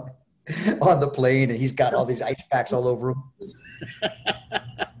ice on the plane, and he's got all these ice packs all over him.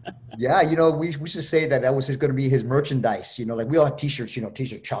 Yeah, we should say that was going to be his merchandise. Like we all have T-shirts,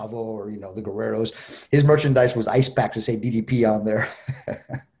 T-shirt Chavo or, the Guerreros. His merchandise was ice packs that say DDP on there.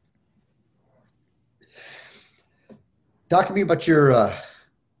 Talk to me about your,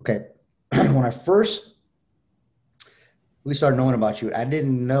 okay, when I first really started knowing about you, I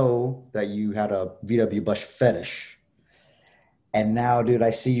didn't know that you had a VW bus fetish. And now, dude, I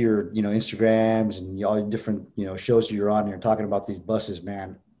see your, Instagrams and all the different, shows you're on, and you're talking about these buses,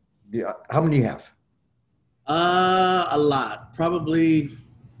 man. How many do you have? A lot, probably,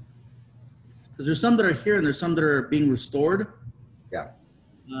 because there's some that are here and there's some that are being restored. Yeah.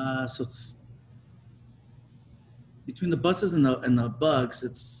 So it's, between the buses and the bugs,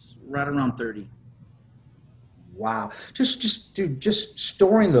 it's right around 30. Wow. Just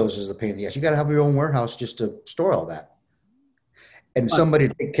storing those is a pain in the ass. You got to have your own warehouse just to store all that. And somebody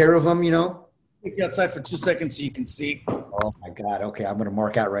to take care of them, Take you outside for 2 seconds so you can see. Oh my God. Okay. I'm going to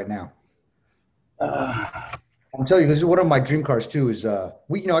mark out right now. I'm telling you, this is one of my dream cars too, is, I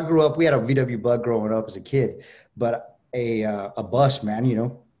grew up, we had a VW Bug growing up as a kid, but a bus, man. You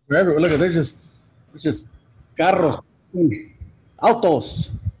know. They're everywhere. Look at it's just carros,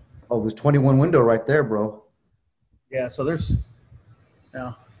 autos. Oh, there's 21 window right there, bro. Yeah, so there's,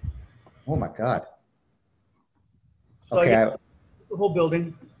 yeah. Oh my God. So Okay, yeah, the whole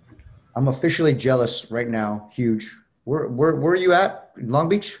building. I'm officially jealous right now. Huge. Where are you at? In Long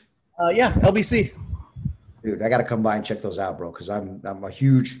Beach? Yeah, LBC. Dude, I got to come by and check those out, bro, because I'm a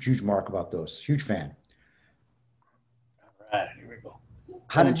huge mark about those. Huge fan. All right, here we go.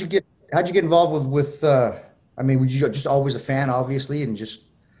 How'd you get involved with I mean, would you just always a fan, obviously, and just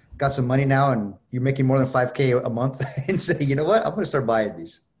got some money now and you're making more than $5,000 a month and say, you know what, I'm going to start buying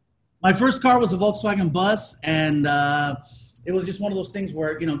these. My first car was a Volkswagen bus, and it was just one of those things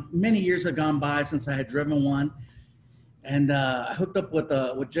where, many years had gone by since I had driven one. And I hooked up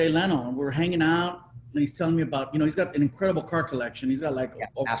with Jay Leno, and we were hanging out, and he's telling me about, he's got an incredible car collection. He's got like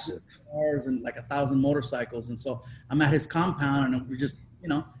massive cars and like 1,000 motorcycles. And so I'm at his compound, and we're just,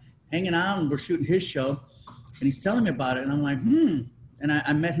 hanging out, and we're shooting his show. And he's telling me about it, and I'm like, And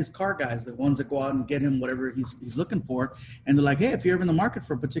I met his car guys, the ones that go out and get him whatever he's looking for. And they're like, hey, if you're ever in the market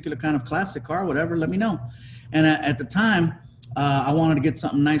for a particular kind of classic car, whatever, let me know. And at the time, I wanted to get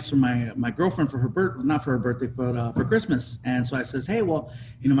something nice for my girlfriend for her not for her birthday, but for Christmas. And so I says, hey, well,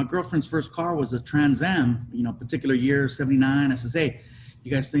 my girlfriend's first car was a Trans Am, particular year, 79. I says, hey,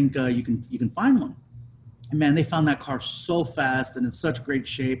 you guys think you can find one? And man, they found that car so fast and in such great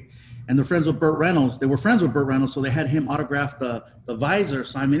shape. And they're friends with Burt Reynolds. They were friends with Burt Reynolds, so they had him autograph the visor.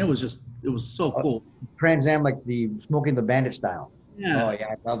 So I mean, it was so cool. Trans Am, like the Smoking the Bandit style. Yeah. Oh yeah,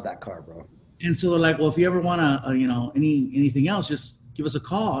 I love that car, bro. And so they're like, well, if you ever want to, anything else, just give us a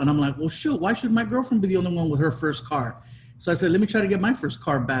call. And I'm like, well, shoot, why should my girlfriend be the only one with her first car? So I said, let me try to get my first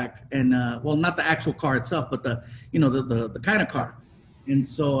car back. And well, not the actual car itself, but the kind of car. And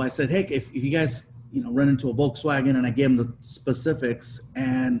so I said, hey, if you guys run into a Volkswagen, and I gave them the specifics,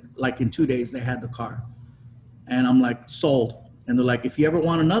 and like in 2 days they had the car. And I'm like, sold. And they're like, if you ever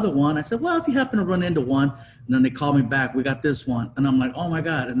want another one, I said, well, if you happen to run into one. And then they call me back, we got this one. And I'm like, oh my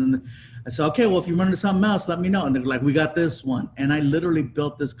God. And then I said, okay, well, if you run into something else, let me know. And they're like, we got this one. And I literally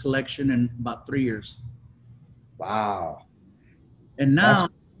built this collection in about 3 years. Wow. And now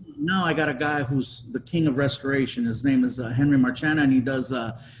I got a guy who's the king of restoration. His name is Henry Marchana, and he does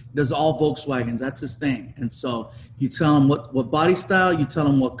all Volkswagens. That's his thing. And so you tell him what body style, you tell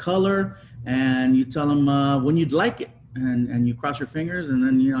him what color, and you tell him when you'd like it, and you cross your fingers, and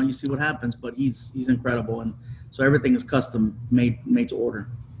then you see what happens. But he's incredible, and so everything is custom made to order.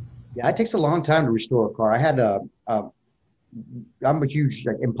 Yeah, it takes a long time to restore a car. I had I'm a huge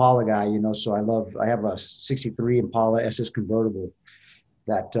Impala guy, so I have a '63 Impala SS convertible.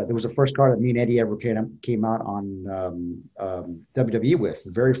 That was the first car that me and Eddie ever came out on WWE with,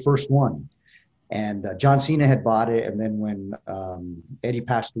 the very first one. And John Cena had bought it, and then when Eddie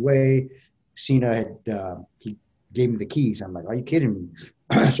passed away, Cena he gave me the keys. I'm like, are you kidding me?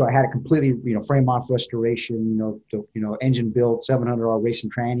 So I had a completely frame off restoration, engine built, 700R racing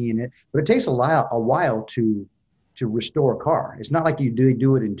tranny in it. But it takes a while to restore a car. It's not like they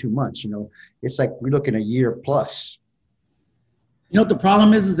do it in 2 months. It's like we're looking a year plus. What the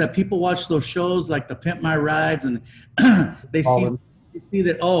problem is that people watch those shows like the Pimp My Rides, and they see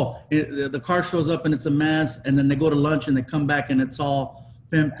that, the car shows up and it's a mess, and then they go to lunch and they come back and it's all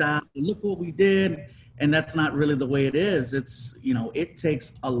pimped out. Look what we did. And that's not really the way it is. It's, it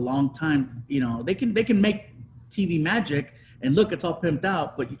takes a long time. They can make TV magic and look, it's all pimped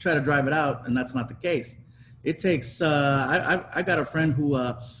out, but you try to drive it out and that's not the case. It takes, I got a friend who,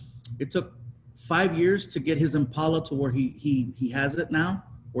 it took 5 years to get his Impala to where he has it now,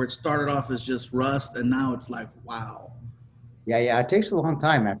 where it started off as just rust, and now it's like, wow. Yeah, it takes a long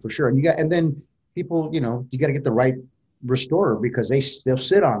time, man, for sure. And then people, you got to get the right restorer, because they'll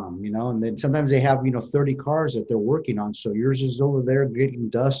sit on them, and then sometimes they have 30 cars that they're working on. So yours is over there getting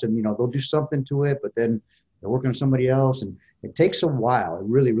dust, and they'll do something to it, but then they're working on somebody else, and it takes a while. It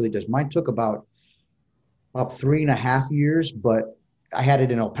really, really does. Mine took about 3.5 years, but I had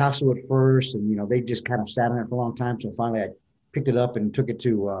it in El Paso at first, and they just kind of sat on it for a long time. So finally, I picked it up and took it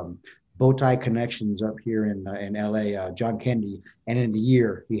to Bowtie Connections up here in LA, John Kennedy, and in a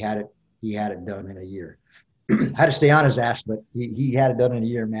year he had it done in a year. I had to stay on his ass, but he had it done in a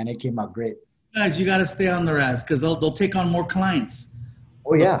year, man. It came out great. Guys, you got to stay on their ass, because they'll take on more clients.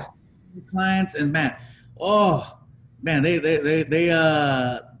 Oh yeah, clients, and man,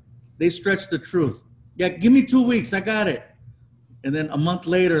 they stretch the truth. Yeah, give me 2 weeks, I got it. And then a month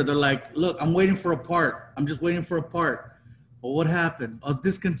later, they're like, look, I'm waiting for a part. I'm just waiting for a part. Well, what happened? I was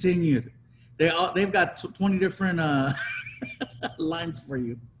discontinued. They've got 20 different lines for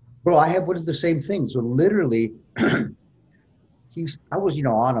you. Bro, I have what is the same thing. So literally, I was,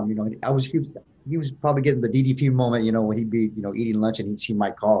 on him, he was probably getting the DDP moment, when he'd be, eating lunch and he'd see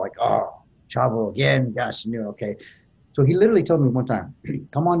my call, like, oh, Chavo again, gosh, okay. So he literally told me one time,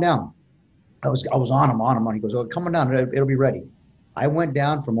 come on down. I was on him. He goes, oh, come on down, it'll be ready. I went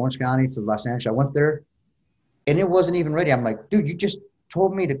down from Orange County to Los Angeles. I went there and it wasn't even ready. I'm like, dude, you just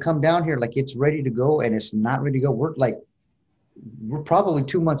told me to come down here like it's ready to go and it's not ready to go. We're probably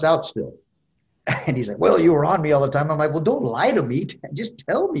 2 months out still. And he's like, well, you were on me all the time. I'm like, well, don't lie to me. Just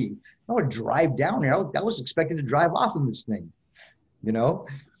tell me. I want to drive down here. I was expecting to drive off in this thing.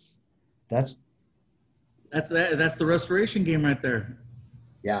 That's the restoration game right there.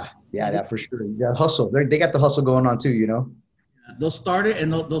 Yeah, for sure. The hustle. They got the hustle going on too, They'll start it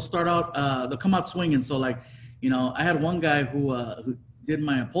and they'll start out. They'll come out swinging. So like, I had one guy who did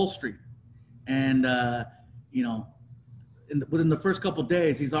my upholstery, and within the first couple of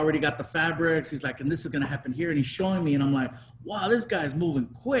days, he's already got the fabrics. He's like, and this is going to happen here. And he's showing me, and I'm like, wow, this guy's moving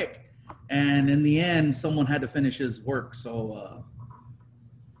quick. And in the end, someone had to finish his work. So,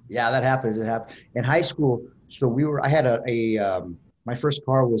 yeah, that happens. It happened in high school. So I had my first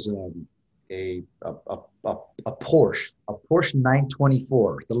car was a Porsche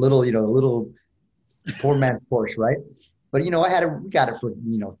 924, the little poor man's Porsche, right? But we got it for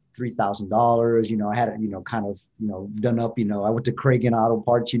 $3,000. I had it kind of done up. I went to Cragen Auto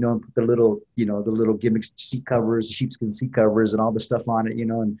Parts, and put the little gimmicks seat covers, sheepskin seat covers, and all the stuff on it,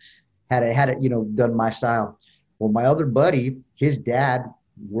 and had it done my style. Well, my other buddy, his dad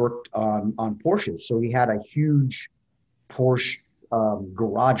worked on Porsches, so he had a huge Porsche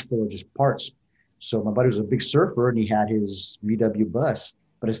garage full of just parts. So my buddy was a big surfer, and he had his VW bus.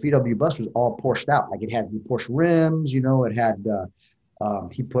 But his VW bus was all Porsched out. Like it had Porsche rims, it had,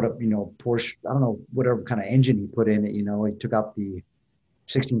 he put up, Porsche, I don't know, whatever kind of engine he put in it, he took out the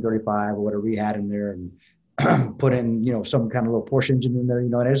 1635 or whatever he had in there and put in, some kind of little Porsche engine in there,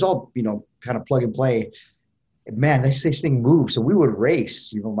 and it was all, kind of plug and play. Man, this thing moved. So we would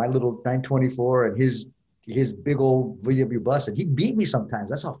race, my little 924 and his big old VW bus, and he beat me sometimes.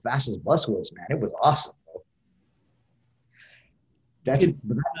 That's how fast his bus was, man. It was awesome. You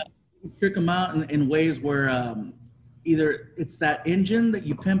trick them out in ways where either it's that engine that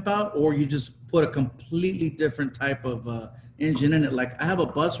you pimp out, or you just put a completely different type of engine in it. Like I have a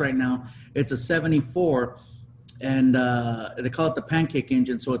bus right now. It's a 74, and they call it the pancake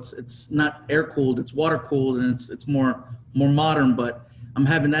engine. So it's not air cooled, it's water cooled, and it's more modern. But I'm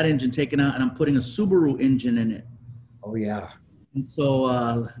having that engine taken out, and I'm putting a Subaru engine in it. Oh yeah. And so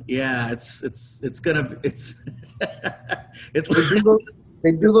it's gonna it's. They do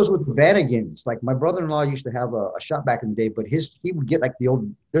those with the Vanagons. Like my brother-in-law used to have a shop back in the day, but he would get like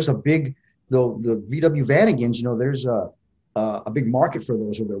there's a big, the VW Vanagons, there's a big market for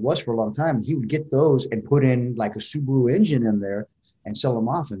those, or there was for a long time. He would get those and put in like a Subaru engine in there and sell them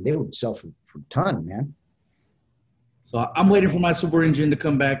off, and they would sell for a ton, man. So I'm waiting for my Subaru engine to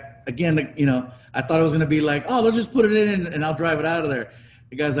come back again. I thought it was going to be like, oh, let's just put it in and I'll drive it out of there.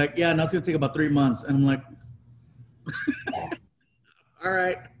 The guy's like, yeah, no, it's going to take about 3 months. And I'm like, all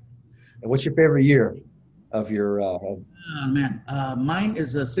right. And what's your favorite year of your? Man, mine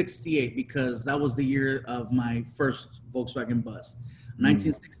is a 68 because that was the year of my first Volkswagen bus.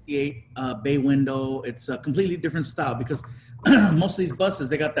 1968, bay window. It's a completely different style because most of these buses,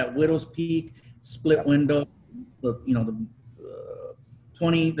 they got that widow's peak, split window. The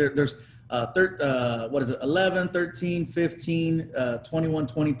 20. There's 11, 13, 15, 21,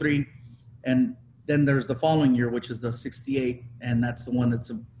 23, and then there's the following year, which is the 68, and that's the one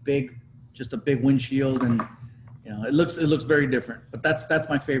that's just a big windshield, and it looks very different. But that's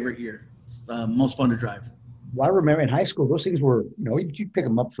my favorite year. It's most fun to drive. Well, I remember in high school, those things were, you'd pick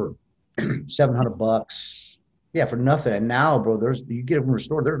them up for $700, for nothing. And now, bro, you get them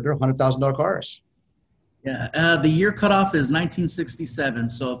restored, they're $100,000 cars. Yeah, the year cutoff is 1967.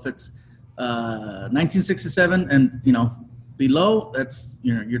 So if it's 1967 and below, that's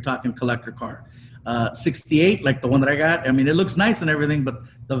you're talking collector car. 68, like the one that I got. I mean, it looks nice and everything, but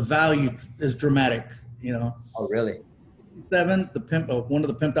the value is dramatic. Oh, really? 7, one of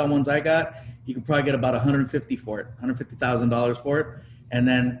the pimped out ones I got, you could probably get about $150,000 for it, $150,000 for it, and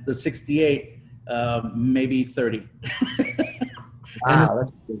then the 68, maybe 30. Wow,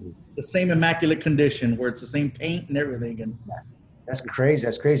 that's crazy. The same immaculate condition where it's the same paint and everything. And that's crazy.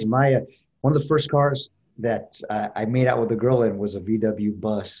 My one of the first cars that I made out with a girl in was a VW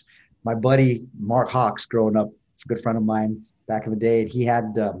bus. My buddy Mark Hawks, growing up, a good friend of mine back in the day, he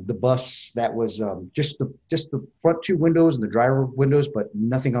had the bus that was just the front 2 windows and the driver windows, but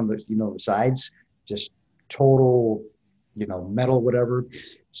nothing on the the sides, just total metal, whatever.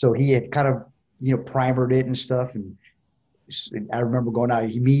 So he had kind of primered it and stuff, and I remember going out,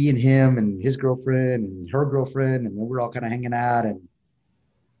 me and him and his girlfriend and her girlfriend, and then we're all kind of hanging out, and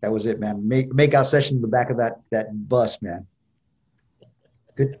that was it, man. Make out session in the back of that bus, man.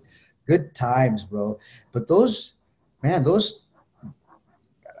 Good times, bro. But those, I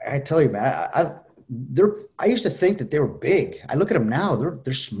tell you, man, I used to think that they were big. I look at them now;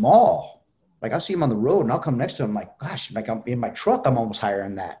 they're small. Like I'll see them on the road, and I'll come next to them. I'm like, gosh, like I'm in my truck, I'm almost higher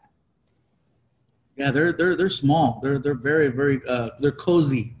than that. Yeah, they're small. They're very, very they're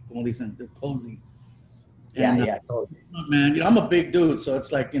cozy. All these things, they're cozy. And, Yeah, totally. Man, I'm a big dude, so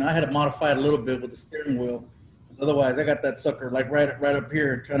it's like I had to modify it a little bit with the steering wheel. Otherwise, I got that sucker like right up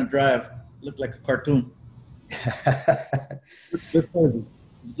here trying to drive. Look like a cartoon. They're cozy.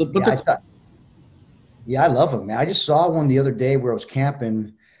 I love them, man. I just saw one the other day where I was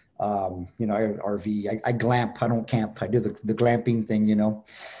camping. I RV. I glamp. I don't camp. I do the glamping thing,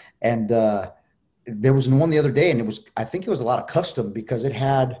 and there was one the other day, and I think it was a lot of custom because it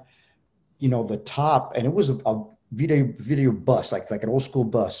had, the top, and it was a video bus, like an old school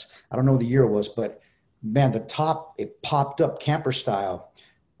bus. I don't know what the year it was, but man, the top, it popped up camper style,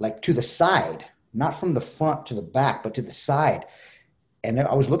 like to the side, not from the front to the back, but to the side. And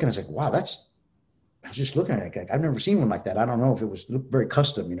I was looking, I was like, wow, I was just looking at it. I've never seen one like that. I don't know if it looked very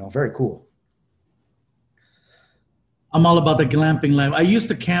custom, very cool. I'm all about the glamping life. I used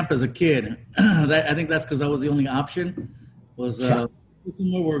to camp as a kid. I think that's because I was the only option. We're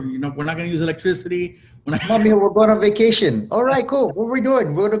not going to use electricity. Mommy, we're going on vacation. All right, cool. What are we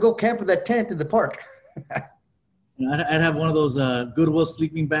doing? We're going to go camp with that tent in the park. I'd have one of those Goodwill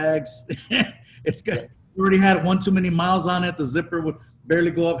sleeping bags. It's good. You already had one too many miles on it. The zipper would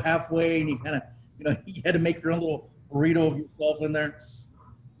barely go up halfway, and you kind of, you had to make your own little burrito of yourself in there.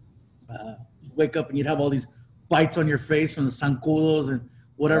 Wake up and you'd have all these bites on your face from the zancudos and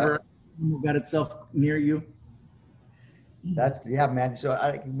whatever got itself near you. Man. So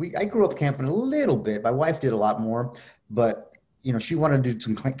I grew up camping a little bit. My wife did a lot more, but she wanted to do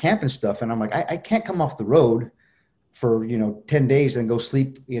some camping stuff, and I'm like, I can't come off the road for 10 days and go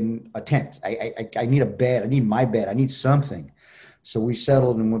sleep in a tent. I need a bed. I need my bed. I need something. So we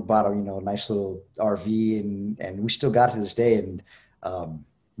settled and we bought a nice little RV, and we still got it to this day. And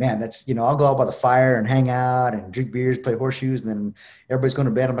man, that's, I'll go out by the fire and hang out and drink beers, play horseshoes, and then everybody's going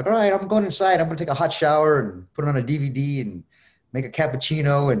to bed. I'm like, all right, I'm going inside. I'm going to take a hot shower and put on a DVD and make a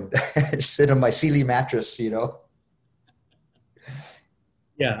cappuccino and sit on my Sealy mattress, Yeah,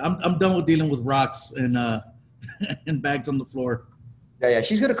 I'm done with dealing with rocks and and bags on the floor. Yeah.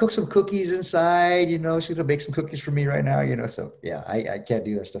 She's going to cook some cookies inside, she's going to make some cookies for me right now, so yeah, I can't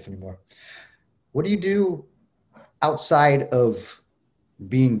do that stuff anymore. What do you do outside of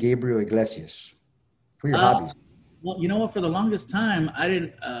being Gabriel Iglesias? What are your hobbies? Well, you know what? For the longest time, I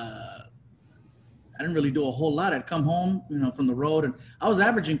didn't really do a whole lot. I'd come home, from the road, and I was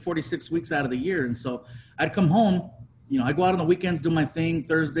averaging 46 weeks out of the year. And so I'd come home, I go out on the weekends, do my thing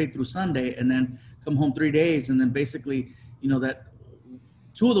Thursday through Sunday, and then come home 3 days. And then basically, that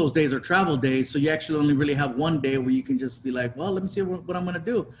 2 of those days are travel days. So you actually only really have one day where you can just be like, well, let me see what I'm going to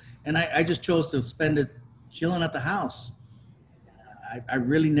do. And I just chose to spend it chilling at the house. I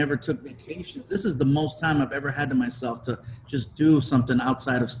really never took vacations. This is the most time I've ever had to myself to just do something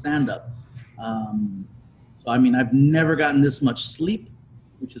outside of stand-up. So, I've never gotten this much sleep,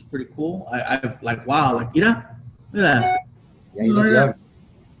 which is pretty cool. I've like, wow, like, look at that. Yeah.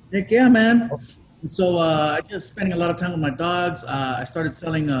 Heck yeah, man. So I just spending a lot of time with my dogs. I started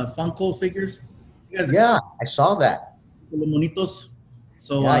selling Funko figures. I saw that. Los monitos.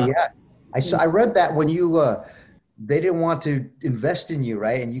 So yeah. I read that when you they didn't want to invest in you,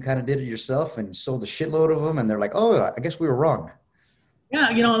 right? And you kind of did it yourself and sold a shitload of them, and they're like, oh, I guess we were wrong. Yeah,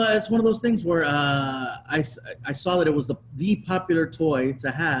 it's one of those things where I saw that it was the popular toy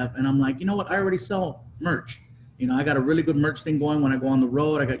to have, and I'm like, you know what? I already sell merch. I got a really good merch thing going when I go on the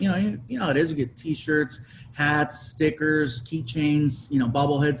road. I got, how it is. You get T-shirts, hats, stickers, keychains,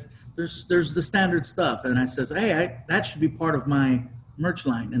 bobbleheads. There's the standard stuff. And I says, hey, that should be part of my merch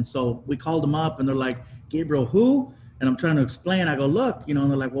line. And so we called them up, and they're like, Gabriel, who? And I'm trying to explain. I go, look, and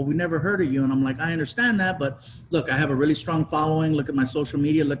they're like, well, we never heard of you. And I'm like, I understand that, but look, I have a really strong following. Look at my social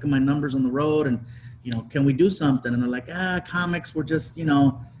media. Look at my numbers on the road, and can we do something? And they're like, comics were just, you're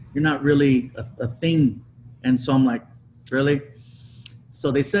not really a thing. And so I'm like, really? So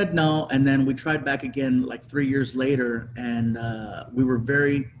they said no. And then we tried back again like 3 years later, and we were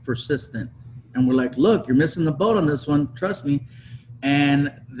very persistent. And we're like, look, you're missing the boat on this one. Trust me.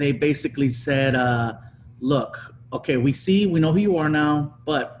 And they basically said, look, okay, we know who you are now,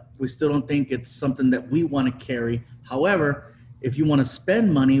 but we still don't think it's something that we want to carry. However, if you want to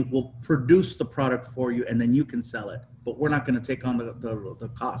spend money, we'll produce the product for you, and then you can sell it. but we're not going to take on the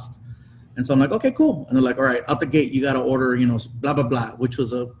cost. And so I'm like, okay, cool. And they're like, all right, out the gate, you got to order, blah, blah, blah, which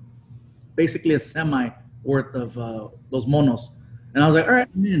was basically a semi worth of those monos. And I was like, all right,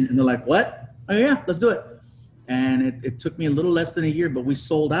 I'm in. And they're like, what? Oh, yeah, let's do it. And it took me a little less than a year, but we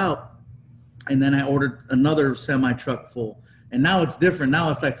sold out. And then I ordered another semi truck full. And now it's different. Now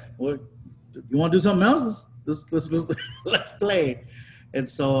it's like, well, you want to do something else? Let's play. And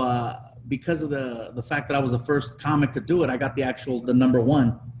so because of the fact that I was the first comic to do it, I got the number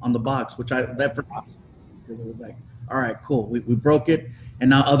 1 on the box, which that forgot, because it was like, all right, cool. We broke it. And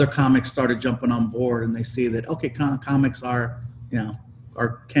now other comics started jumping on board, and they see that, okay, comics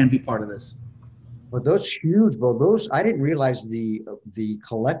can be part of this. But those huge, bro. Those, I didn't realize the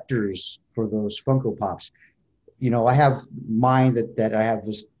collectors for those Funko Pops. I have mine that I have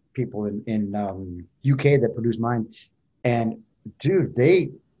this people in UK that produce mine, and dude,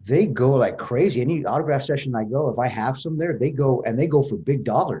 they go like crazy. Any autograph session I go, if I have some there, they go for big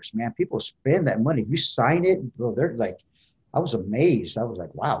dollars, man. People spend that money. If you sign it, bro, they're like, I was amazed. I was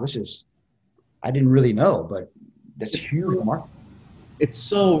like, wow, I didn't really know, but that's huge market. It's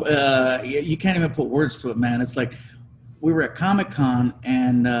so, you can't even put words to it, man. It's like, we were at Comic-Con,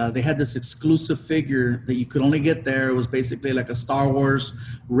 and they had this exclusive figure that you could only get there. It was basically like a Star Wars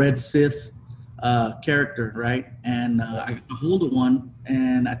Red Sith character, right? And I got a hold of one,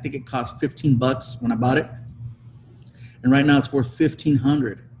 and I think it cost $15 when I bought it. And right now it's worth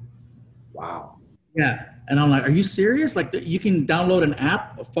 $1,500. Wow. Yeah. And I'm like, are you serious? Like, you can download an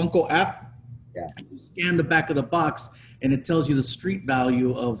app, a Funko app. Yeah. You scan the back of the box, and it tells you the street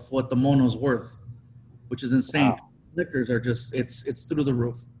value of what the mono's worth, which is insane. Wow. Collectors are just, it's through the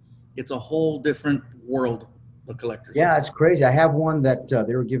roof. It's a whole different world of collectors. Yeah, it's crazy. I have one that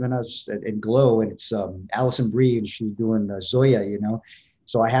they were giving us in Glow, and it's Alison Brie, and she's doing Zoya,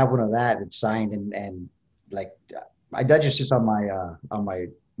 So I have one of that. It's signed, and like, that just sits on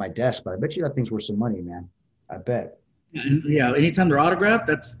my desk, but I bet you that thing's worth some money, man. I bet. Yeah, anytime they're autographed,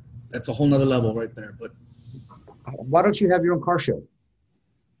 that's a whole nother level right there. But why don't you have your own car show?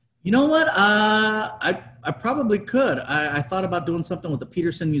 You know what? I probably could. I thought about doing something with the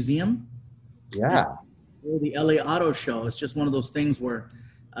Peterson Museum. Yeah. Or the LA Auto Show. It's just one of those things where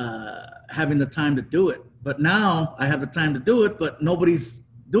having the time to do it. But now I have the time to do it, but nobody's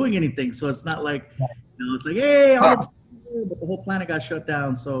doing anything. So it's not like, it's like, hey, but the whole planet got shut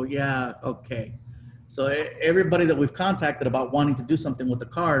down. So yeah, okay. So everybody that we've contacted about wanting to do something with the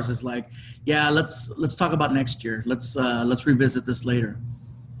cars is like, yeah, let's talk about next year. Let's revisit this later.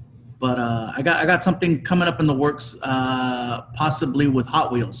 But I got something coming up in the works, possibly with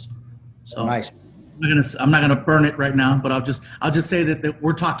Hot Wheels. So nice. I'm not gonna burn it right now, but I'll just say that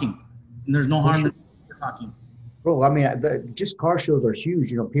we're talking. And there's no harm that we're talking. Bro, I mean, just car shows are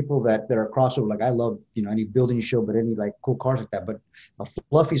huge. People that are crossover. Like, I love any building show, but any like cool cars like that. But a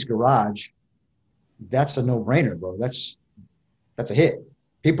Fluffy's Garage, that's a no-brainer, bro. That's a hit.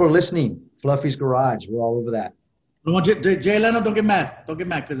 People are listening. Fluffy's Garage, we're all over that. Jay Leno, don't get mad. Don't get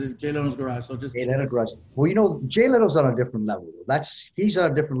mad because it's Jay Leno's Garage. So just Jay Leno Garage. Well, Jay Leno's on a different level. He's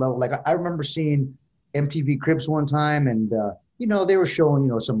on a different level. Like, I remember seeing MTV Cribs one time, and they were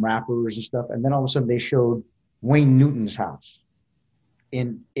showing some rappers and stuff, and then all of a sudden they showed Wayne Newton's house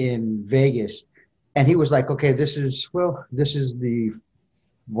in Vegas, and he was like, okay, this is the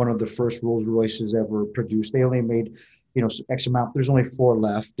one of the first Rolls Royces ever produced. They only made X amount. There's only 4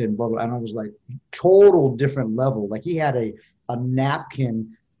 left, and blah, blah. And I was like, total different level. Like, he had a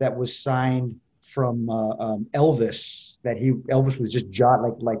napkin that was signed from Elvis, Elvis was just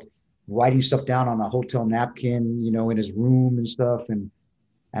like writing stuff down on a hotel napkin, in his room and stuff. And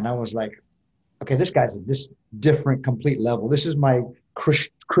I was like, okay, this guy's at this different, complete level. This is my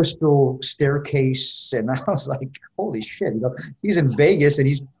crystal staircase. And I was like, holy shit, he's in Vegas, and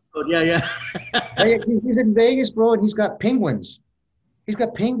he's he's in Vegas, bro, and he's got penguins. He's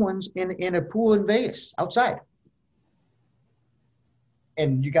got penguins in a pool in Vegas outside.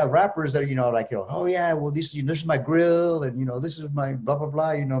 And you got rappers that oh yeah, well, this is my grill, and this is my blah blah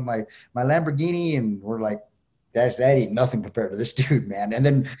blah, my Lamborghini, and we're like, that ain't nothing compared to this dude, man. And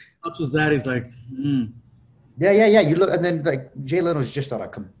then how was that? He's like, yeah. You look, and then like Jay Leno's just on a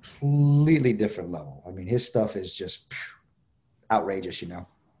completely different level. I mean, his stuff is just outrageous,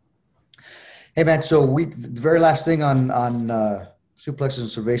 Hey man, so the very last thing on Suplexes and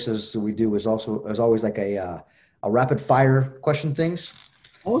Cervezas that we do is always like a rapid fire question things.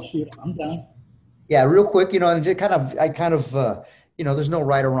 Oh shoot, I'm down. Yeah, real quick, and just there's no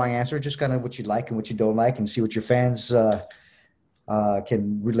right or wrong answer, just kind of what you like and what you don't like, and see what your fans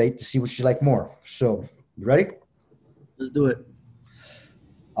can relate to, see what you like more. So, you ready? Let's do it.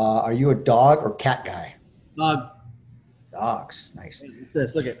 Are you a dog or cat guy? Dog. Dogs, nice. What's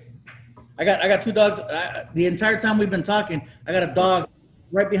this? Look at. I got two dogs. The entire time we've been talking, I got a dog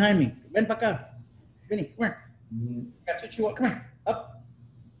right behind me. Ven para acá. Vinny, come here. Got two chihuahuas. Come here. Up.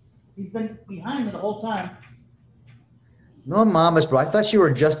 He's been behind me the whole time. No mamas, bro. I thought you were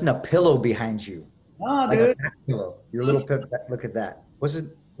adjusting a pillow behind you. Oh, Like dude. a back pillow. Your little pet. Look at that. What's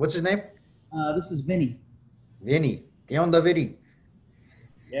his name? This is Vinny. Vinny. ¿Qué onda, Vinny?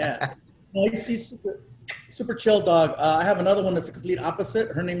 Yeah. No, he's super chill dog. I have another one that's the complete opposite.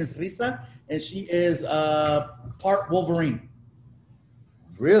 Her name is Risa, and she is part Wolverine.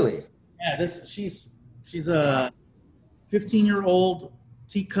 Really? Yeah, she's a 15-year-old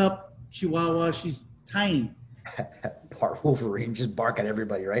teacup Chihuahua. She's tiny. Part Wolverine, just bark at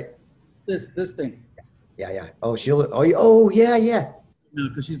everybody, right? This thing. Yeah. Oh, yeah. No,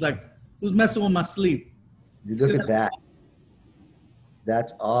 because she's like, who's messing with my sleep? Dude, look at that.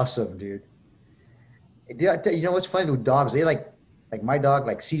 That's awesome, dude. You know what's funny with dogs? They like my dog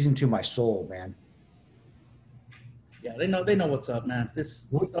like sees into my soul, man. Yeah, they know what's up, man. This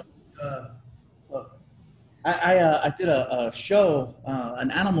stuff, I did a show,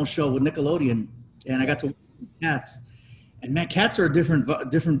 an animal show with Nickelodeon, and I got to work with cats. And man, cats are a different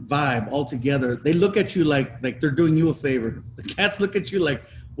vibe altogether. They look at you like they're doing you a favor. The cats look at you like,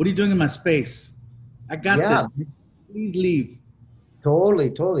 "What are you doing in my space? I got this. Please leave."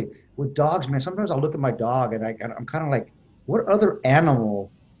 Totally. With dogs, man, sometimes I'll look at my dog and I'm kind of like, what other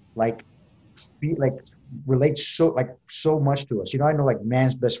animal relates so much to us? You know, I know like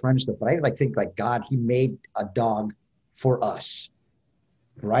man's best friend and stuff, but I like think like God, he made a dog for us,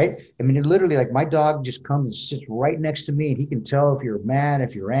 right? I mean, it literally like my dog just comes and sits right next to me and he can tell if you're mad,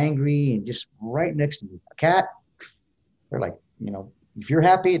 if you're angry, and just right next to me. A cat, they're like, you know, if you're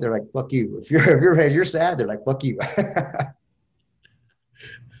happy, they're like, fuck you. If you're sad, they're like, fuck you.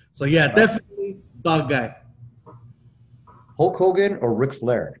 So yeah, definitely dog guy. Hulk Hogan or Ric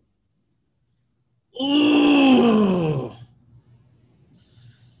Flair? Ooh,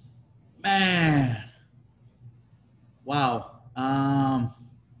 man! Wow. I'm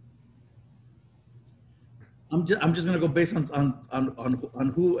just gonna go based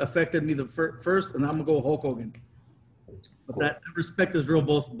on who affected me the first, and I'm gonna go Hulk Hogan. But that respect is real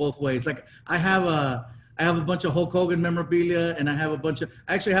both ways. Like I have a bunch of Hulk Hogan memorabilia, and I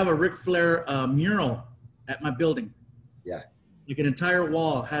actually have a Ric Flair mural at my building. Yeah. Like an entire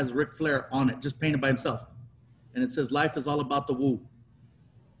wall has Ric Flair on it, just painted by himself. And it says, "Life is all about the woo."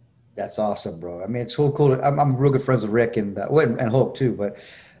 That's awesome, bro. I mean, it's so cool. I'm real good friends with Rick and Hulk too, but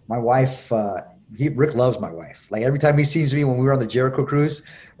my wife, Rick loves my wife. Like every time he sees me when we were on the Jericho cruise,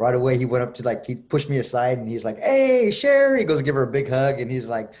 right away he went up to he pushed me aside and he's like, "Hey, Sherry." He goes to give her a big hug and he's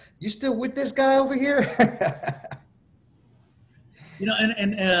like, "You still with this guy over here?" You know,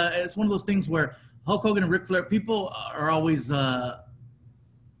 and it's one of those things where Hulk Hogan and Ric Flair, people are always, the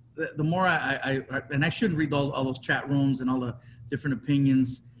more and I shouldn't read all those chat rooms and all the different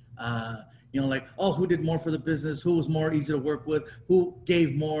opinions, you know, like, oh, who did more for the business? Who was more easy to work with? Who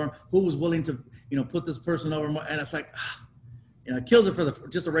gave more? Who was willing to, you know, put this person over more? And it's like, you know, it kills it for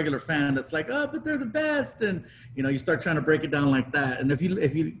just a regular fan that's like, oh, but they're the best. And, you know, you start trying to break it down like that. And if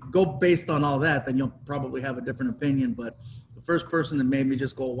you go based on all that, then you'll probably have a different opinion. But the first person that made me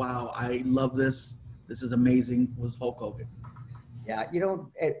just go, wow, I love this. This is amazing, was Hulk Hogan. Yeah, you know,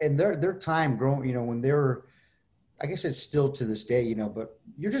 and their time growing, you know, when they were, I guess it's still to this day, you know, but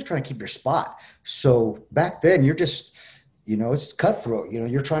you're just trying to keep your spot. So back then you're just, you know, it's cutthroat, you know,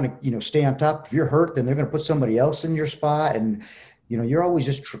 you're trying to, you know, stay on top. If you're hurt, then they're going to put somebody else in your spot. And, you know, you're always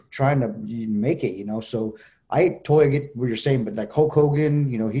just trying to make it, you know? So I totally get what you're saying, but like Hulk Hogan,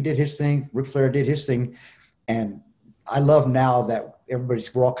 you know, he did his thing, Ric Flair did his thing. And I love now that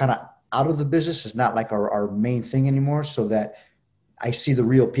we're all kind of out of the business. It's not like our main thing anymore. So that I see the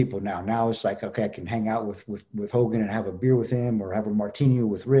real people now. Now it's like, okay, I can hang out with Hogan and have a beer with him or have a martini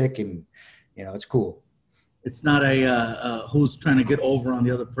with Rick. And, you know, it's cool. It's not a who's trying to get over on the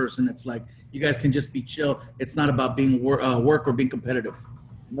other person. It's like, you guys can just be chill. It's not about being work or being competitive.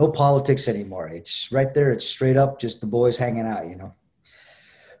 No politics anymore. It's right there. It's straight up, just the boys hanging out, you know.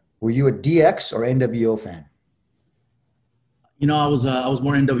 Were you a DX or NWO fan? You know, I was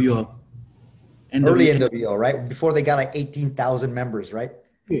more NWO. Early NWO, right? Before they got like 18,000 members, right?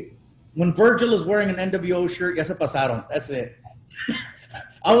 When Virgil is wearing an NWO shirt, ya se pasaron. That's it.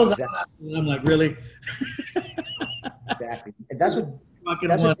 I was, exactly. I'm like, really? Exactly. And that's what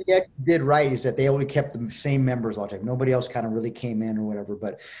DX did right, is that they only kept the same members all the time. Nobody else kind of really came in or whatever.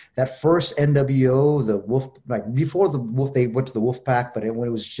 But that first NWO, the Wolf, like before the Wolf, they went to the Wolf Pack, but when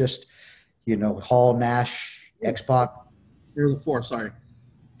it was just, you know, Hall, Nash, X-Pac. You're the four, sorry.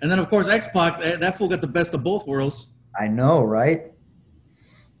 And then, of course, X-Pac, that fool got the best of both worlds. I know, right?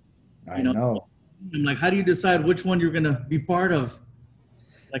 I You know, know. I'm like, how do you decide which one you're gonna be part of?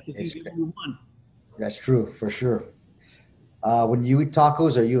 Like, it's It's the only one. that's true for sure. When you eat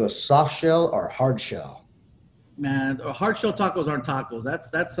tacos, are you a soft shell or hard shell? Man, hard shell tacos aren't tacos.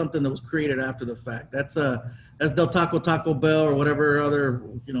 That's something that was created after the fact. That's Del Taco, Taco Bell, or whatever other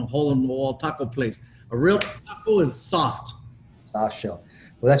hole in the wall taco place. A real taco is soft. Soft shell.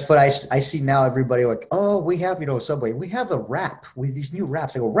 Well, that's what I see now. Everybody like, oh, we have, Subway. We have a wrap. We these new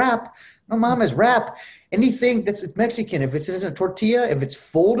wraps. I go, wrap? No, mama's wrap. Anything that's Mexican. If it's in a tortilla, if it's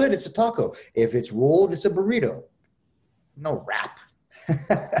folded, it's a taco. If it's rolled, it's a burrito. No wrap.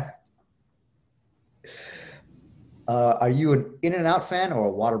 Are you an In-N-Out fan or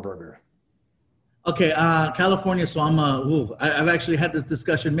a Whataburger? Okay, California. So I've actually had this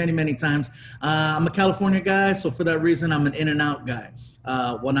discussion many, many times. I'm a California guy, so for that reason, I'm an In-N-Out guy.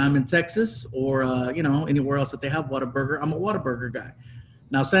 When I'm in Texas or anywhere else that they have Whataburger, I'm a Whataburger guy.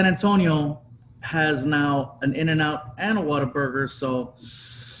 Now San Antonio has now an In-N-Out and a Whataburger, so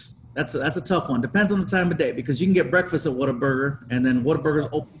that's a tough one. Depends on the time of day because you can get breakfast at Whataburger, and then Whataburger's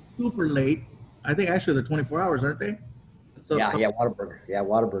open super late. I think actually they're 24 hours, aren't they? So, Yeah, Whataburger. Yeah,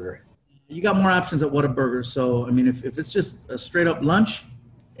 Whataburger. you got more options at Whataburger. So, I mean, if it's just a straight up lunch,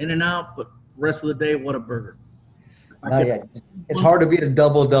 In and Out, but rest of the day, Whataburger. Yeah. It's hard to beat a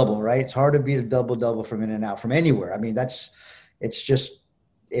double, right? It's hard to beat a double from In-N-Out, from anywhere. I mean, it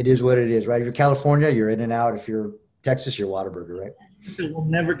is what it is, right? If you're California, you're In-N-Out. If you're Texas, you're Whataburger, right? It will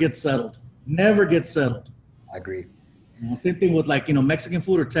never get settled. Never get settled. I agree. Same thing with Mexican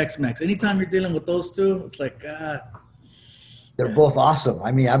food or Tex-Mex. Anytime you're dealing with those two, it's like, They're both awesome.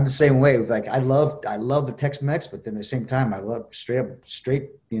 I mean, I'm the same way. Like I love the Tex-Mex, but then at the same time, I love straight,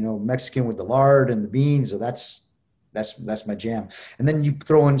 Mexican with the lard and the beans. So that's my jam. And then you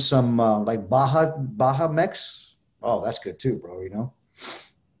throw in some like Baja Mex. Oh, that's good too, bro.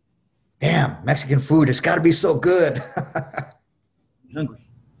 Damn, Mexican food. It's got to be so good. hungry.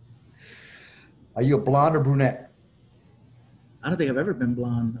 Are you a blonde or brunette? I don't think I've ever been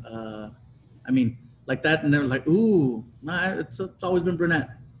blonde. I mean, like that, and they're like, ooh, nah, it's always been brunette.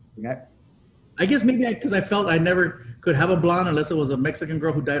 Brunette. I guess maybe because I felt I never could have a blonde unless it was a Mexican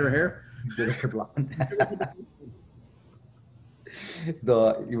girl who dyed her hair. Blonde.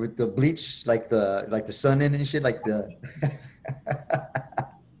 With the bleach, like the sun in and shit, like the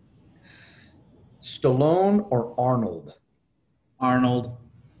Stallone or Arnold? Arnold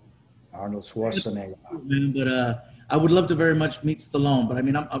Schwarzenegger. But I would love to very much meet Stallone. But I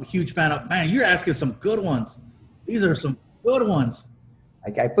mean, I'm a huge fan of. Man, you're asking some good ones. These are some good ones.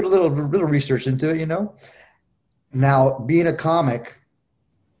 I put a little research into it. Now, being a comic,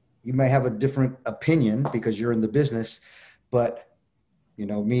 you may have a different opinion because you're in the business, but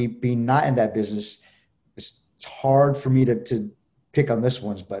me being not in that business, it's hard for me to pick on this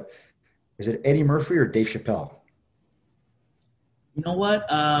ones. But is it Eddie Murphy or Dave Chappelle? You know what?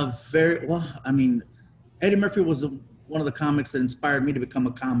 Very well. I mean, Eddie Murphy was one of the comics that inspired me to become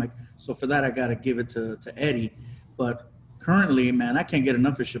a comic. So for that, I got to give it to Eddie. But currently, man, I can't get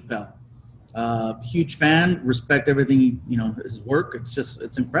enough of Chappelle. Huge fan, respect everything, his work.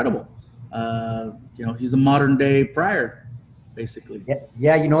 It's incredible. He's the modern day Pryor, basically.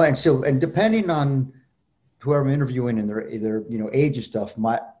 Yeah, and depending on whoever I'm interviewing and their either, age and stuff,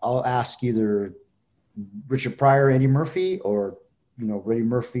 I'll ask either Richard Pryor, Eddie Murphy, or, Eddie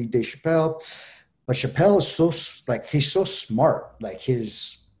Murphy, Dave Chappelle. But Chappelle is he's so smart, like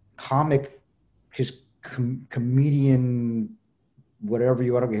his comedian, whatever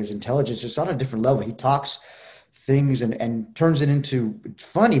you want to, his intelligence is on a different level. He talks things and turns it into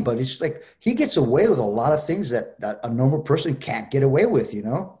funny, but it's like he gets away with a lot of things that a normal person can't get away with,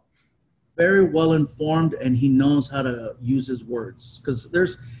 Very well informed, and he knows how to use his words. Because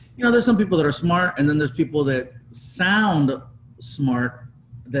there's some people that are smart, and then there's people that sound smart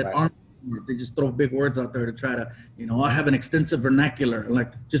that Right. aren't. They just throw big words out there to try to, I have an extensive vernacular.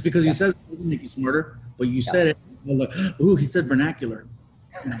 Like, just because you said it doesn't make you smarter, but you said it, like, ooh, he said vernacular.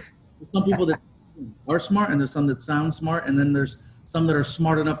 There's some people that are smart, and there's some that sound smart, and then there's some that are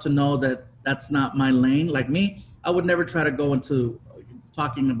smart enough to know that that's not my lane. Like me, I would never try to go into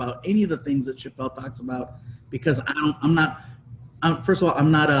talking about any of the things that Chappelle talks about because first of all,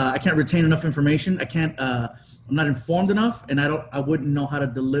 I can't retain enough information. I'm not informed enough, and I wouldn't know how to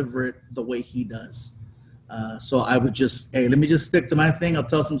deliver it the way he does. So I would let me just stick to my thing. I'll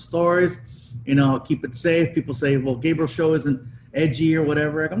tell some stories, keep it safe. People say, well, Gabriel's show isn't edgy or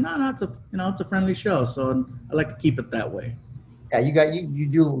whatever. I go, no, it's a friendly show. So I like to keep it that way. Yeah, you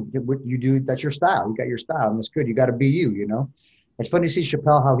do what you do. That's your style. You got your style, and it's good. You got to be you. It's funny to see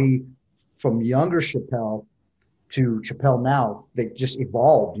Chappelle, how he, from younger Chappelle to Chappelle now, they just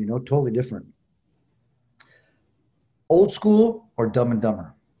evolved, you know, totally different. Old school or Dumb and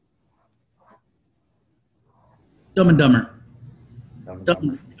Dumber? Dumb and Dumber. Dumb and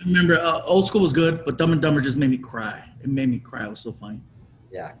Dumber. I remember Old School was good, but Dumb and Dumber just made me cry. It made me cry. It was so funny.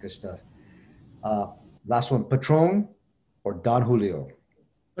 Yeah, good stuff. Last one, Patron or Don Julio?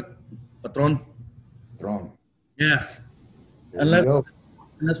 Patron. Patron. Yeah. There you go.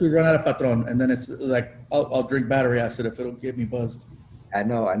 Unless we run out of Patron, and then it's like I'll drink battery acid if it'll get me buzzed. I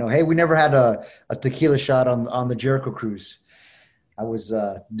know. Hey, we never had a tequila shot on the Jericho cruise. I was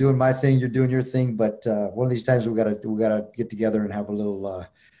doing my thing, you're doing your thing, but one of these times we gotta get together and have a little.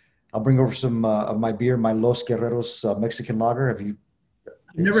 I'll bring over some of my beer, my Los Guerreros Mexican lager. Have you?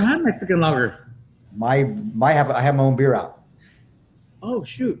 I've never had Mexican lager. I have my own beer out. Oh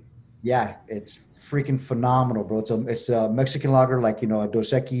shoot! Yeah, it's freaking phenomenal, bro. It's a Mexican lager, like, you know, a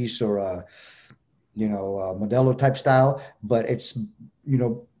Dos Equis or a, you know, a Modelo type style, but it's, you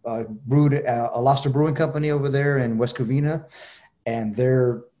know, brewed at Alasta Brewing Company over there in West Covina, and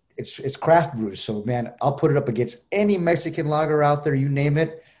it's craft brewed. So man, I'll put it up against any Mexican lager out there, you name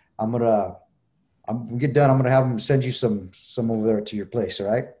it. I'm gonna get done. I'm gonna have them send you some over there to your place. All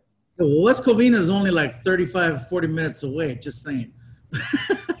right. Well, West Covina is only like 35, 40 minutes away. Just saying.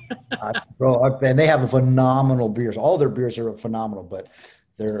 Bro, and they have phenomenal beers. All their beers are phenomenal, but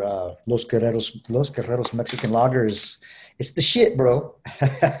their Los Guerreros Mexican lager it's the shit, bro.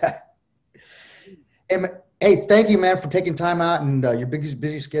 Hey, thank you, man, for taking time out and your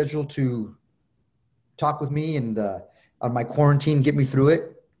busy schedule to talk with me and on my quarantine, get me through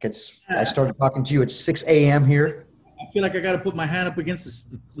it. I started talking to you at 6 a.m. here. I feel like I got to put my hand up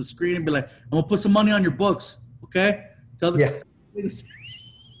against the screen and be like, I'm going to put some money on your books, okay? Tell them. Yeah.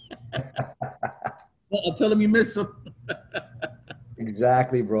 I'll tell them you miss them.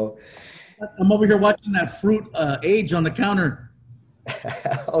 Exactly, bro. I'm over here watching that fruit age on the counter.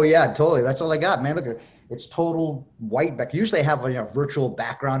 Oh, yeah, totally. That's all I got, man. Look, it's total white back. Usually I have a virtual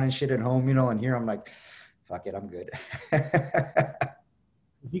background and shit at home, you know, and here I'm like, fuck it, I'm good.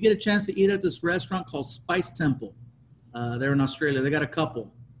 If you get a chance to eat at this restaurant called Spice Temple, they're in Australia. They got a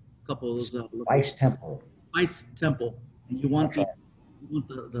couple of those. Spice Temple. Spice Temple, and you want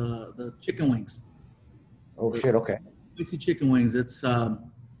the chicken wings. Oh shit! Okay. Spicy chicken wings. It's my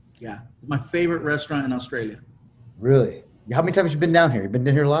favorite restaurant in Australia. Really? How many times have you been down here? You've been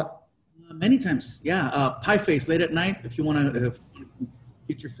down here a lot? Many times. Yeah. Pie Face late at night. If you want to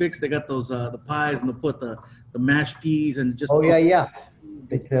get your fix, they got those the pies, and they'll put the mashed peas and just. Oh yeah.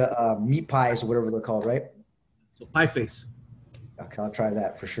 It's the meat pies or whatever they're called, right? So Pie Face. Okay, I'll try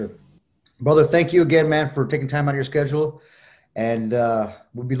that for sure. Brother, thank you again, man, for taking time out of your schedule. And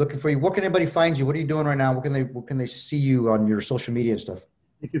we'll be looking for you. Where can anybody find you? What are you doing right now? Where can they see you on your social media and stuff?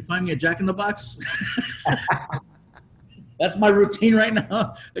 You can find me at Jack in the Box. That's my routine right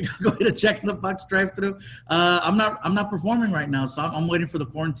now. I gotta go hit a Jack in the Box drive-through. I'm not performing right now, so I'm waiting for the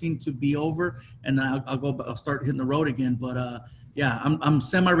quarantine to be over, and then I'll start hitting the road again. But I'm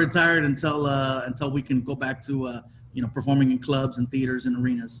semi-retired until we can go back to performing in clubs and theaters and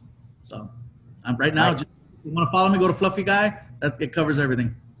arenas. So right now, just, if you want to follow me, go to Fluffy Guy. It covers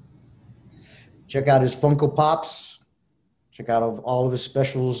everything. Check out his Funko Pops. Check out all of his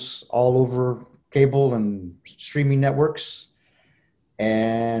specials all over cable and streaming networks.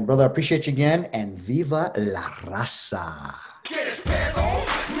 And brother, I appreciate you again. And viva la raza. ¿Quieres pedo?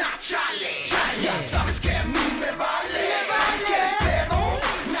 Nachale. Ya sabes que a mí me vale. ¿Quieres pedo?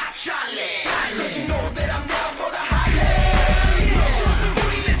 Nachale. Look, you know that I'm down for the highlight.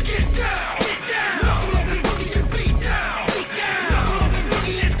 Boogie, let's get down. Knuckle up and boogie, get beat down. Knuckle up and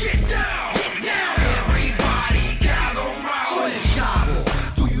boogie, let's get down. Everybody gather round. Soy el chavo.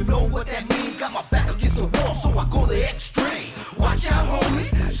 Do you know what that means? Got my back against the wall, so I go the extreme. Watch out, homie.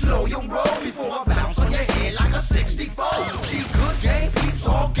 Slow your roll before I bounce on your head like a 64. See, good game keeps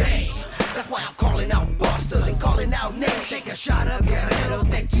all game. That's why I'm calling out busters and calling out names. Take a shot of Guerrero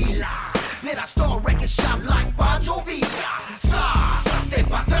tequila. Then I start wrecking shop like Pancho Villa. Stay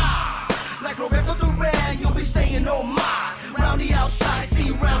pa' atrás. Like Roberto Duran, you'll be staying on mine. Round the outside, see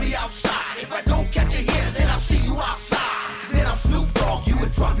you round the outside. If I don't catch you here, then I'll see you outside. Then I'll Snoop Dogg you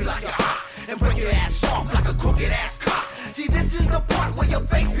and drop you like you're hot. And break your ass off like a crooked ass cop. See, this is the part where your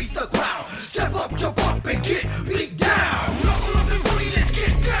face beats the ground. Step up, jump up, and get beat down. Knuckle up and boogie, let's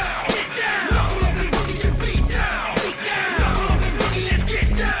get down. Knuckle up and boogie, get beat down. Knuckle up and boogie, let's get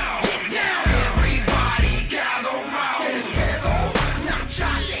down. Everybody gather round. ¿Quieres pedo?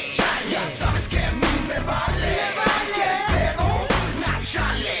 Nachale. Ya sabes que a mí me vale. ¿Quieres pedo?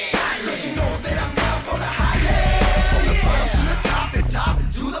 Nachale. Look, you know that I'm down for the highlight. From the bottom to the top and top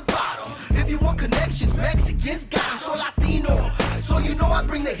to the bottom. If you want connections, Mexicans got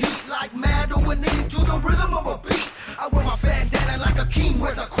bring the heat like mad or an to the rhythm of a beat. I wear my bandana like a king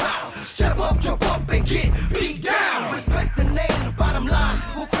wears a crown. Step up, jump up, and get beat down. Respect the name, bottom line.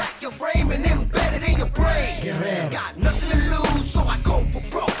 We'll crack your frame and embed it in your brain. Got nothing to lose, so I go for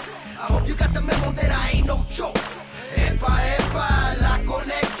broke. I hope you got the memo that I ain't no joke.